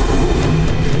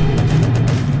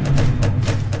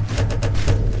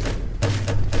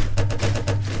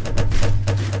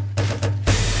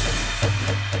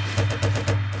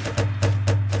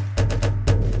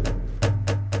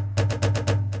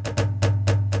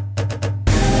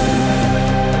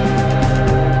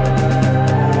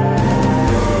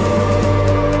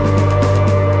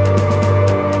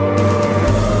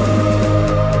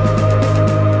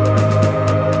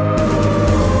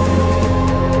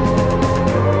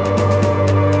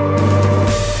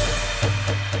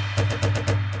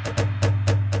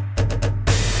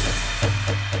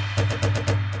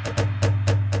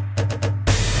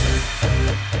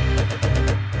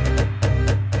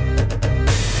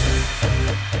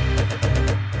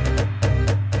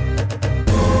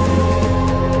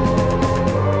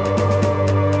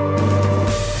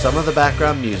 Some of the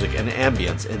background music and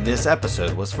ambience in this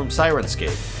episode was from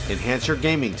Syrinscape. Enhance your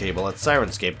gaming table at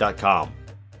Syrinscape.com.